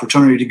limited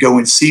opportunity to go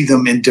and see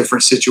them in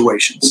different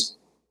situations.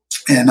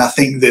 And I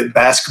think that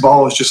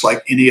basketball is just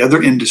like any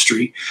other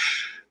industry.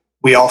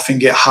 We often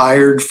get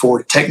hired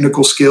for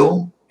technical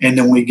skill, and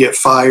then we get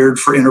fired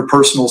for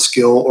interpersonal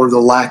skill or the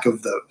lack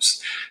of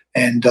those.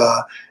 And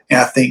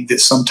I think that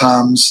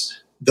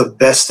sometimes the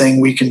best thing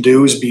we can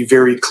do is be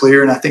very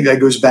clear. And I think that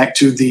goes back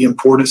to the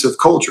importance of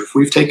culture. If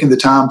we've taken the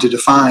time to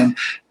define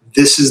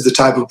this is the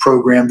type of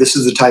program, this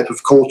is the type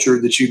of culture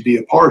that you'd be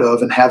a part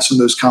of and have some of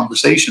those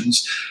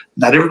conversations,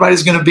 not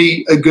everybody's going to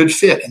be a good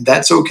fit. And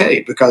that's okay,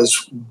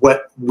 because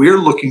what we're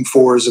looking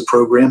for as a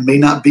program may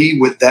not be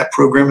what that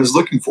program is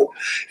looking for.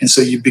 And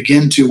so you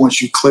begin to, once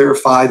you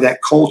clarify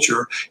that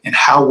culture and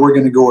how we're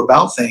going to go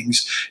about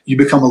things, you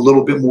become a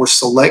little bit more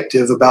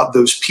selective about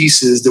those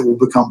pieces that will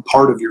become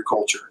part of your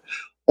culture.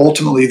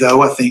 Ultimately,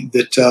 though, I think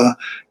that,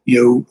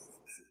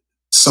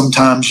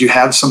 sometimes you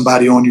have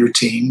somebody on your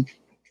team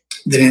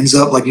that ends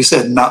up, like you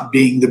said, not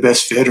being the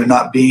best fit or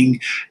not being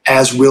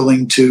as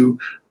willing to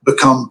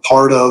become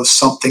part of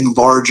something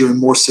larger and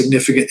more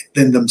significant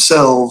than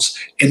themselves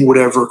in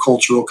whatever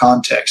cultural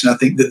context. And I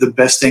think that the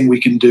best thing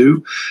we can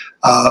do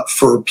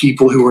for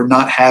people who are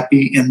not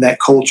happy in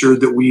that culture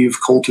that we've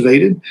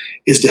cultivated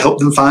is to help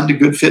them find a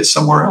good fit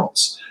somewhere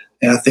else.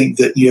 And I think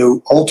that,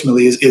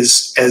 ultimately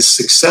is as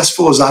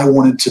successful as I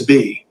wanted to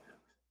be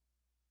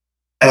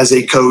as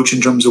a coach in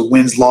terms of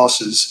wins,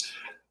 losses,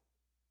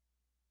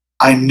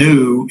 I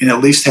knew and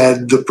at least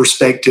had the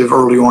perspective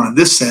early on in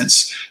this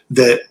sense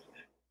that,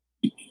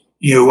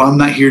 I'm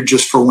not here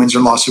just for wins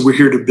or losses. We're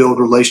here to build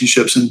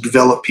relationships and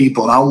develop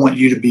people. And I want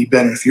you to be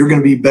better. If you're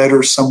going to be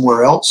better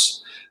somewhere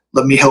else,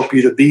 let me help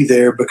you to be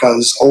there,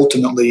 because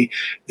ultimately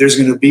there's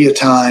going to be a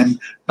time,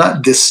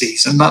 not this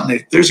season,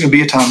 there's going to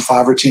be a time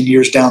 5 or 10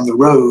 years down the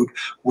road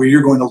where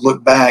you're going to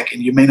look back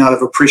and you may not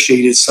have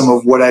appreciated some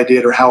of what I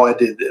did or how I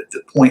did at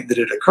the point that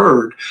it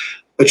occurred.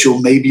 But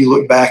you'll maybe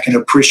look back and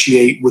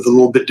appreciate with a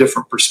little bit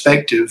different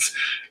perspective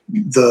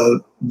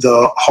the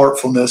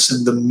heartfulness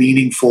and the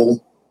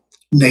meaningful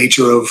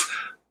nature of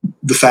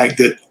the fact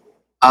that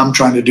I'm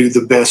trying to do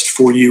the best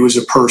for you as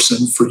a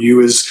person, for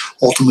you as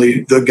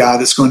ultimately the guy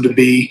that's going to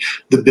be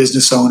the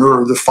business owner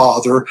or the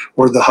father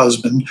or the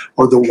husband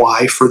or the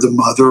wife or the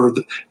mother. Or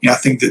I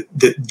think that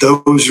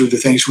those are the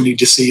things we need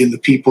to see in the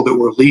people that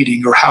we're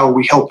leading, or how are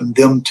we helping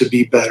them to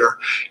be better,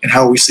 and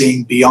how are we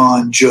seeing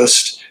beyond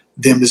just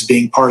them as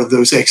being part of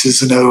those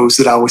X's and O's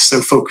that I was so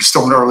focused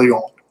on early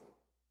on.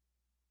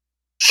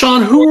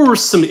 Sean, who were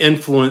some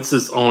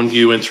influences on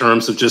you in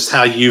terms of just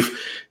how you've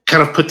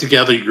kind of put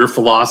together your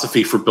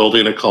philosophy for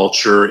building a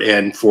culture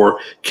and for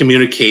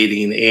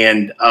communicating,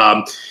 and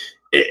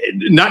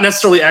not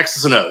necessarily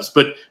X's and O's,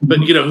 but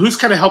who's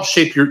kind of helped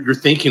shape your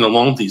thinking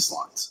along these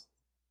lines?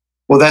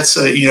 Well, that's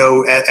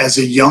as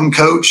a young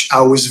coach,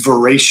 I was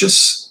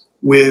voracious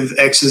with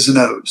X's and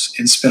O's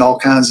and spent all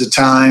kinds of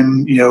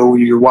time.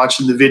 You're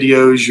watching the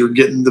videos, you're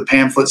getting the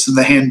pamphlets and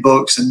the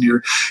handbooks, and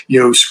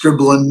you're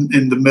scribbling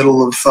in the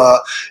middle of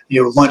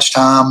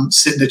lunchtime,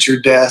 sitting at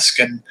your desk,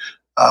 and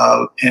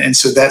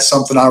so that's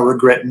something I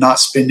regret not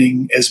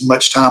spending as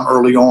much time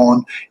early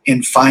on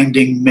in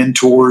finding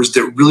mentors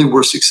that really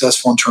were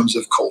successful in terms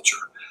of culture.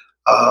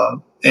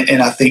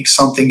 And I think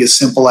something as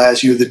simple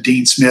as the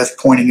Dean Smith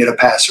pointing at a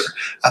passer.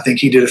 I think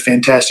he did a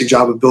fantastic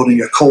job of building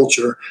a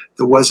culture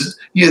that wasn't,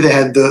 they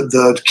had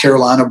the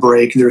Carolina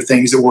break, and there were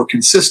things that were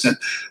consistent.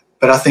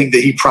 But I think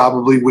that he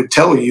probably would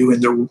tell you,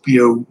 and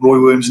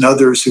Roy Williams and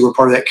others who were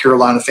part of that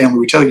Carolina family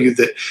would tell you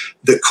that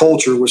the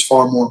culture was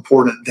far more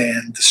important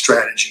than the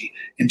strategy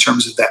in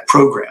terms of that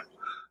program.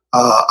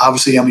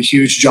 Obviously, I'm a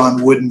huge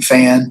John Wooden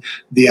fan.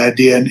 The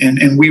idea,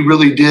 and we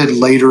really did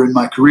later in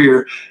my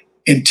career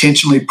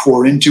intentionally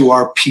pour into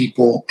our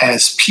people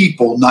as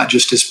people, not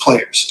just as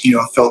players.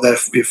 I felt that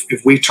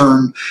if we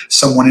turn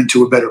someone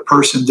into a better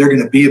person, they're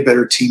going to be a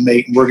better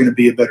teammate, and we're going to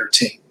be a better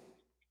team.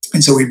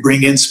 And so we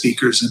bring in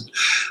speakers. And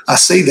I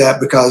say that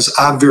because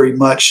I very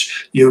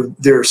much,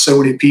 there are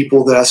so many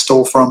people that I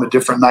stole from at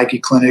different Nike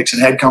clinics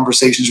and had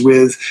conversations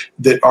with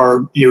that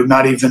are,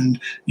 not even,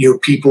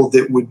 people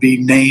that would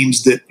be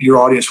names that your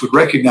audience would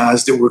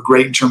recognize, that were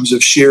great in terms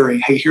of sharing,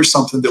 hey, here's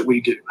something that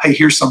we do. Hey,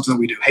 here's something that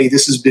we do. Hey,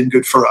 this has been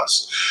good for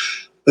us.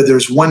 But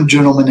there's one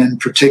gentleman in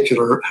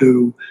particular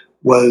who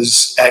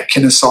was at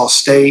Kennesaw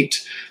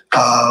State,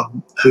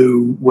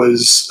 who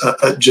was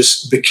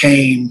just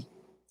became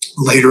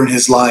later in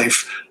his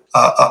life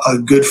a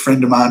good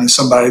friend of mine and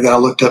somebody that I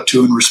looked up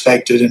to and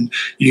respected. And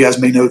you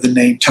guys may know the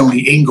name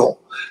Tony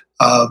Engel,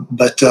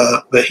 but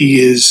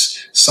he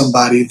is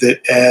somebody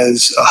that,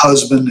 as a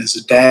husband, as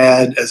a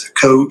dad, as a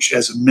coach,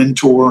 as a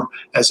mentor,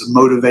 as a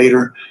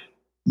motivator,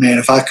 man,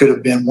 if I could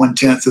have been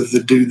 1/10 of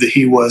the dude that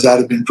he was, I'd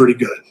have been pretty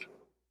good.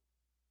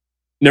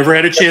 Never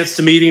had a chance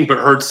to meet him, but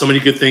heard so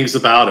many good things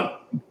about him.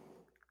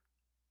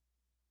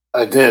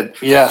 I did,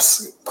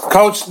 yes.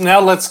 Coach, now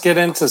let's get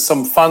into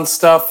some fun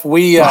stuff.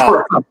 We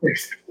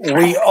always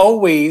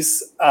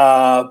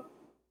have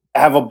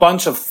a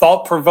bunch of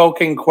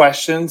thought-provoking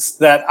questions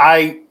that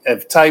I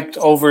have typed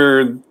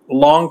over a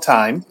long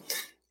time,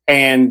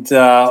 and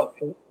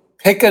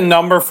pick a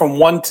number from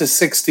 1 to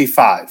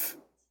 65.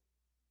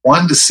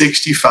 1 to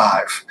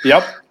 65.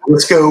 Yep.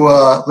 Let's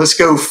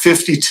go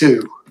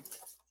 52.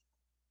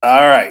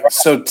 All right.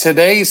 So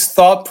today's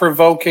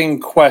thought-provoking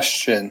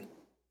question.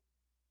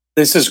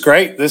 This is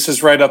great. This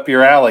is right up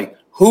your alley.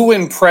 Who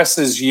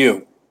impresses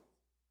you?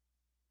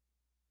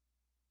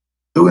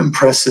 Who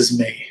impresses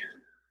me?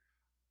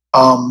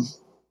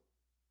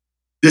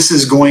 This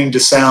is going to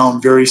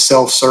sound very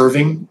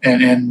self-serving,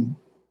 and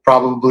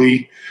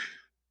probably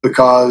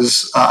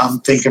because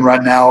I'm thinking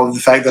right now of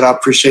the fact that I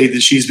appreciate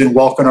that she's been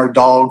walking our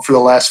dog for the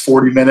last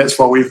 40 minutes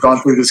while we've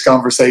gone through this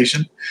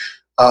conversation.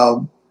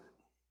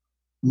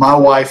 My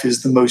wife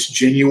is the most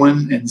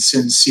genuine and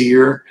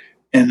sincere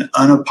and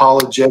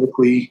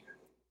unapologetically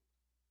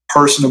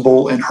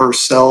personable in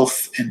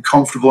herself and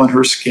comfortable in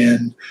her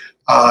skin.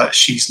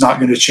 She's not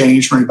going to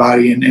change for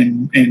anybody.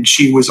 And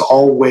she was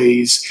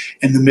always,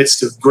 in the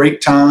midst of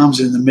great times,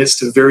 in the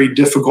midst of very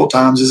difficult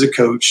times as a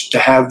coach, to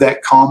have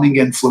that calming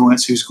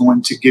influence who's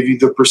going to give you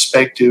the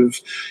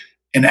perspective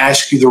and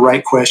ask you the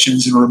right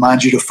questions and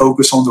remind you to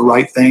focus on the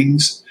right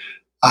things.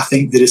 I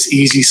think that it's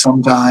easy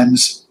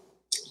sometimes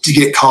to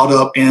get caught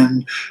up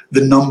in the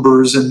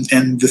numbers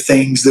and the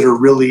things that are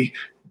really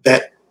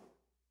that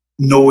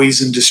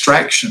noise and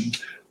distraction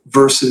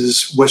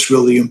versus what's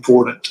really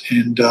important.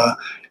 And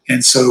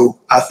so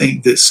I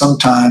think that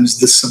sometimes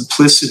the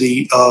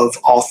simplicity of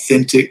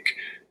authentic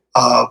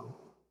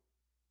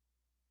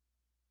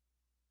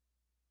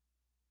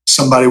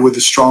somebody with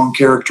a strong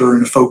character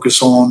and a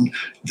focus on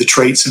the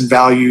traits and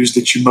values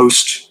that you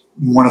most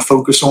want to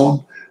focus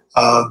on,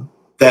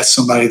 that's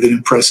somebody that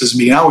impresses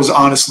me. And I was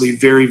honestly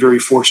very, very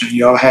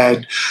fortunate. I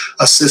had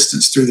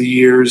assistants through the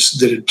years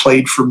that had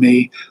played for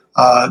me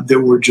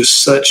that were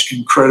just such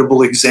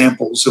incredible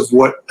examples of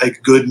what a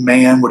good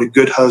man, what a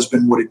good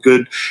husband, what a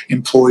good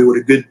employee, what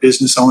a good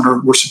business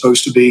owner we're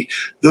supposed to be.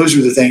 Those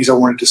are the things I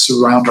wanted to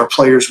surround our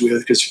players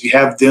with, because if you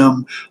have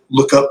them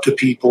look up to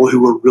people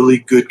who are really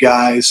good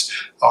guys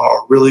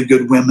or really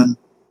good women,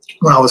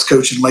 when I was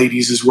coaching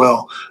ladies as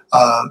well,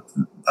 I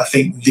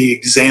think the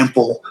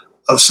example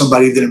of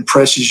somebody that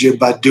impresses you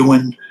by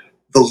doing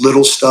the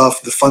little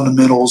stuff, the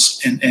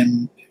fundamentals,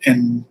 and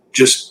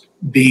just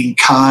being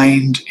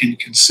kind and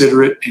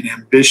considerate and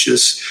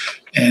ambitious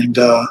and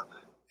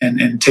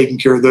taking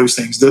care of those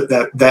things,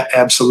 that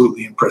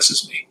absolutely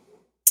impresses me.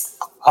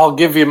 I'll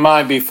give you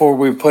mine before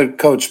we put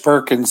Coach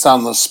Perkins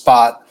on the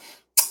spot,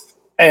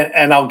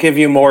 and I'll give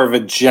you more of a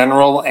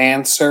general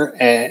answer.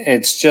 And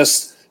it's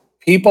just,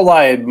 people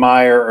I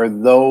admire are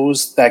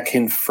those that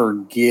can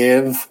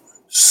forgive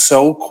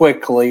so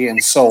quickly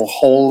and so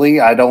wholly.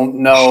 I don't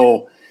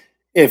know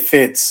if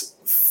it's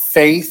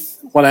faith,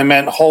 when I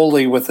meant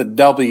holy with a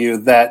W,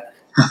 that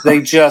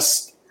they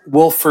just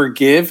will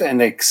forgive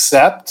and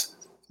accept.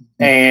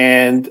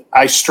 And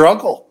I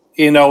struggle,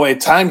 at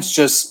times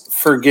just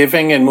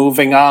forgiving and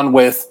moving on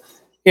with,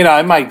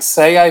 I might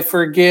say I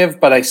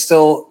forgive, but I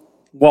still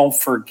won't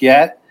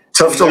forget.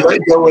 Tough to let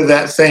go of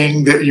that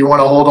thing that you want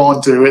to hold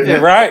on to, isn't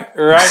it? Right,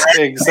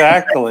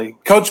 exactly.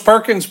 Coach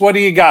Perkins, what do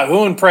you got?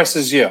 Who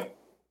impresses you?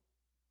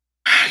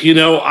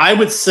 I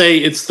would say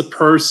it's the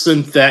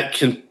person that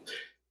can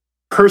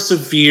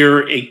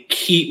persevere and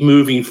keep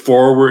moving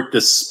forward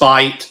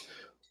despite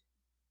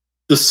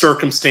the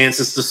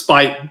circumstances,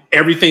 despite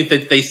everything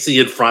that they see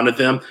in front of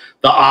them,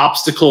 the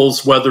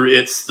obstacles, whether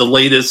it's the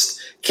latest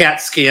CAT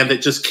scan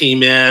that just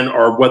came in,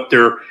 or what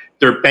their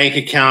bank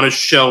account is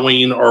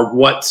showing, or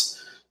what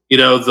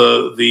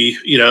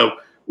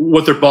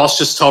what their boss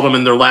just told them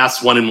in their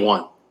last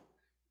 1-on-1.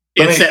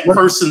 It's that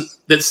person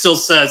that still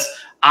says,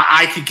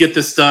 I could get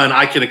this done.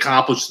 I can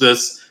accomplish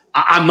this.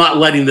 I'm not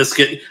letting this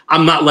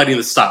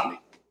stop me.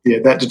 Yeah,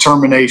 that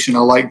determination. I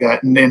like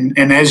that.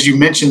 And as you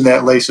mentioned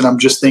that, Layson, I'm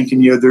just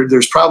thinking,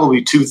 there's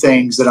probably two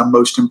things that I'm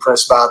most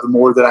impressed by the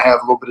more that I have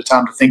a little bit of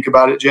time to think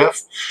about it,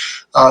 Jeff.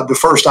 The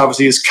first,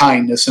 obviously, is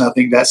kindness. And I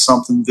think that's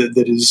something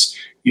that is,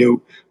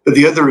 but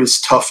the other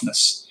is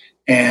toughness.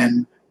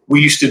 And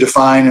we used to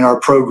define in our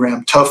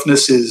program,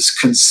 toughness is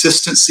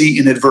consistency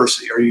in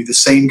adversity. Are you the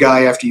same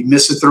guy after you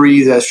miss a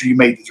three as after you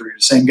made the three?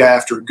 The same guy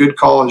after a good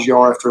call as you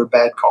are after a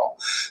bad call?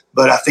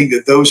 But I think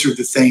that those are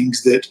the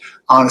things that,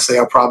 honestly,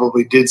 I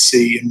probably did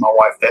see in my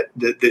wife,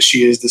 that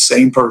she is the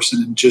same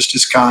person and just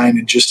as kind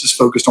and just as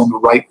focused on the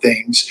right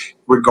things,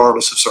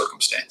 regardless of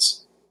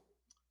circumstance.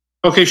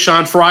 Okay,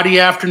 Sean, Friday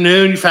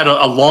afternoon, you've had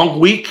a long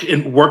week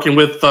in working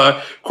with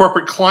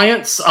corporate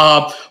clients.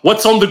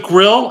 What's on the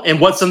grill and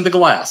what's in the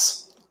glass?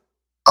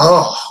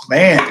 Oh,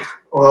 man.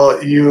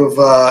 Well, you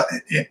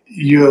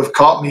have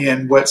caught me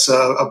in what's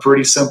a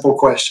pretty simple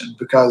question,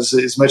 because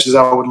as much as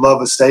I would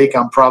love a steak,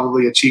 I'm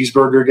probably a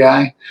cheeseburger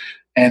guy.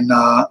 And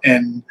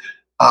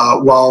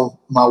while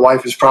my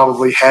wife has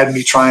probably had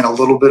me trying a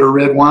little bit of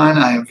red wine,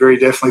 I am very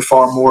definitely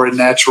far more a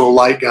natural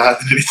light guy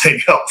than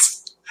anything else.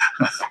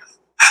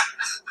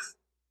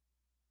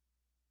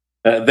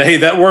 Hey,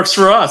 that works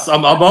for us.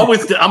 I'm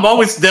always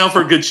down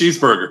for a good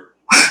cheeseburger.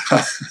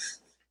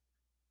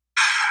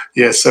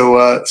 Yeah,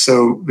 so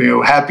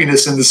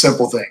happiness in the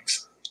simple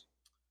things.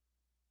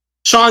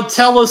 Sean,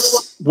 tell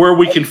us where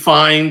we can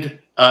find.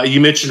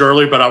 You mentioned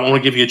earlier, but I want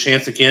to give you a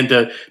chance again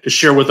to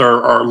share with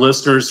our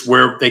listeners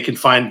where they can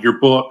find your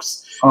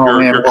books,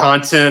 your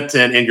content,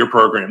 and your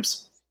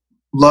programs.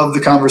 Love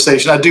the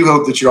conversation. I do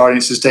hope that your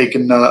audience has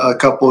taken a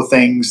couple of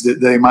things that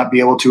they might be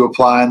able to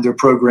apply in their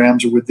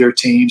programs or with their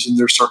teams and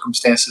their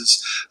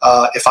circumstances.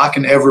 If I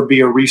can ever be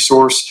a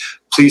resource,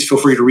 please feel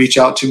free to reach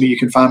out to me. You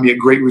can find me at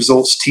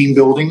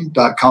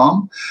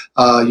greatresultsteambuilding.com.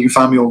 You can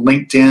find me on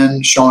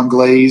LinkedIn, Sean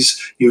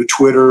Glaze,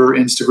 Twitter,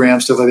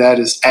 Instagram, stuff like that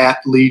is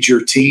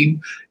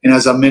 @LeadYourTeam. And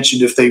as I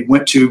mentioned, if they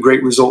went to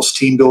Great Results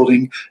Team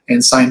Building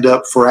and signed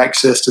up for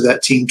access to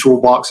that team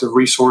toolbox of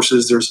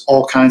resources, there's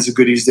all kinds of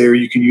goodies there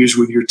you can use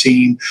with your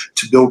team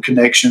to build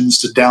connections,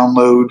 to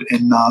download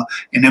and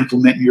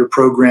implement in your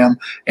program.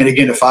 And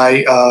again, if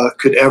I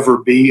could ever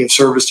be of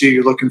service to you,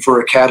 you're looking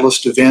for a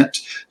catalyst event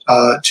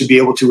to be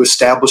able to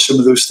establish some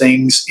of those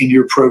things in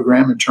your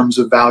program in terms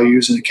of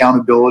values and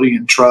accountability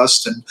and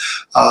trust and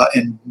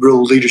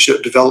real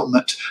leadership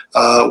development,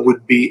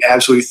 would be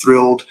absolutely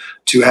thrilled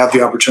to have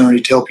the opportunity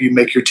to help you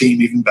make your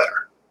team even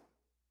better.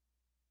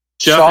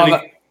 Jeff,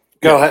 Sean,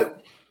 go ahead.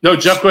 No,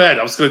 Jeff, go ahead.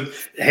 I was going to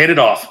hand it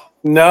off.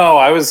 No,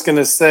 I was going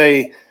to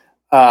say,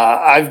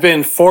 I've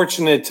been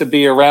fortunate to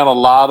be around a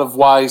lot of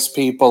wise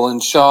people.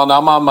 And Sean,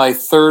 I'm on my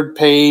third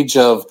page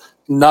of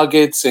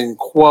nuggets and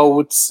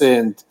quotes.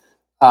 And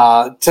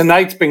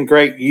tonight's been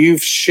great.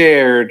 You've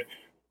shared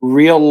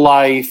real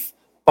life,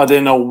 but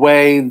in a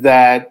way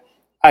that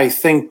I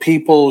think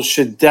people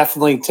should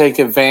definitely take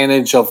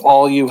advantage of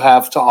all you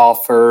have to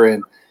offer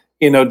and,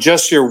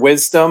 just your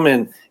wisdom.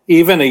 And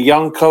even a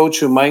young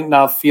coach who might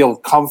not feel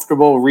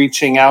comfortable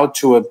reaching out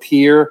to a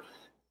peer,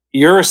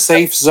 you're a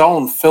safe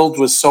zone filled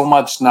with so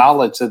much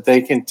knowledge that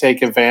they can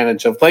take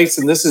advantage of.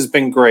 Layson, this has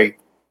been great.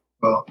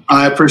 Well,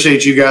 I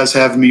appreciate you guys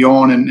having me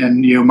on,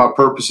 and my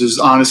purpose has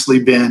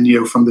honestly been,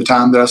 from the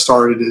time that I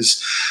started,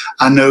 is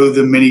I know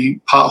the many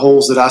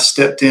potholes that I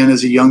stepped in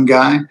as a young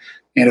guy,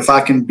 and if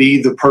I can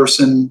be the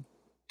person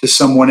to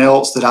someone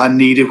else that I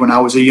needed when I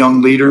was a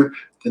young leader,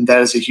 then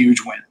that is a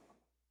huge win.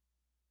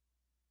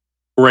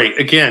 Great.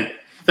 Again,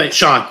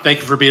 Sean, thank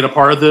you for being a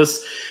part of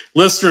this.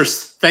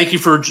 Listeners, thank you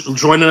for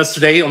joining us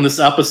today on this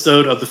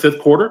episode of the Fifth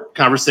Quarter,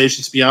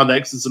 Conversations Beyond the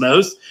X's and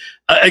O's.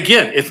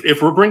 Again,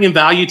 if we're bringing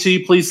value to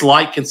you, please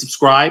like and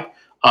subscribe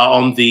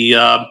on the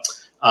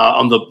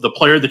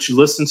player that you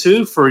listen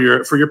to for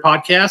your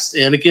podcast.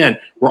 And again,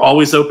 we're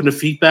always open to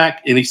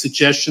feedback. Any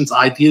suggestions,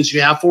 ideas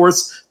you have for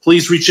us,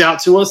 please reach out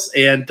to us,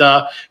 and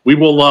we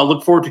will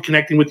look forward to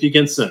connecting with you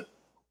again soon.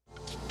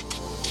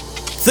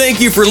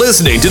 Thank you for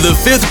listening to the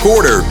Fifth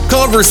Quarter,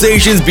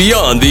 Conversations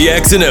Beyond the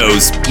X and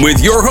O's,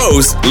 with your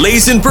hosts,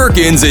 Layson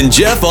Perkins and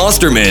Jeff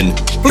Osterman.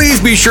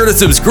 Please be sure to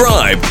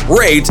subscribe,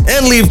 rate,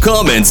 and leave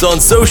comments on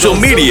social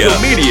media.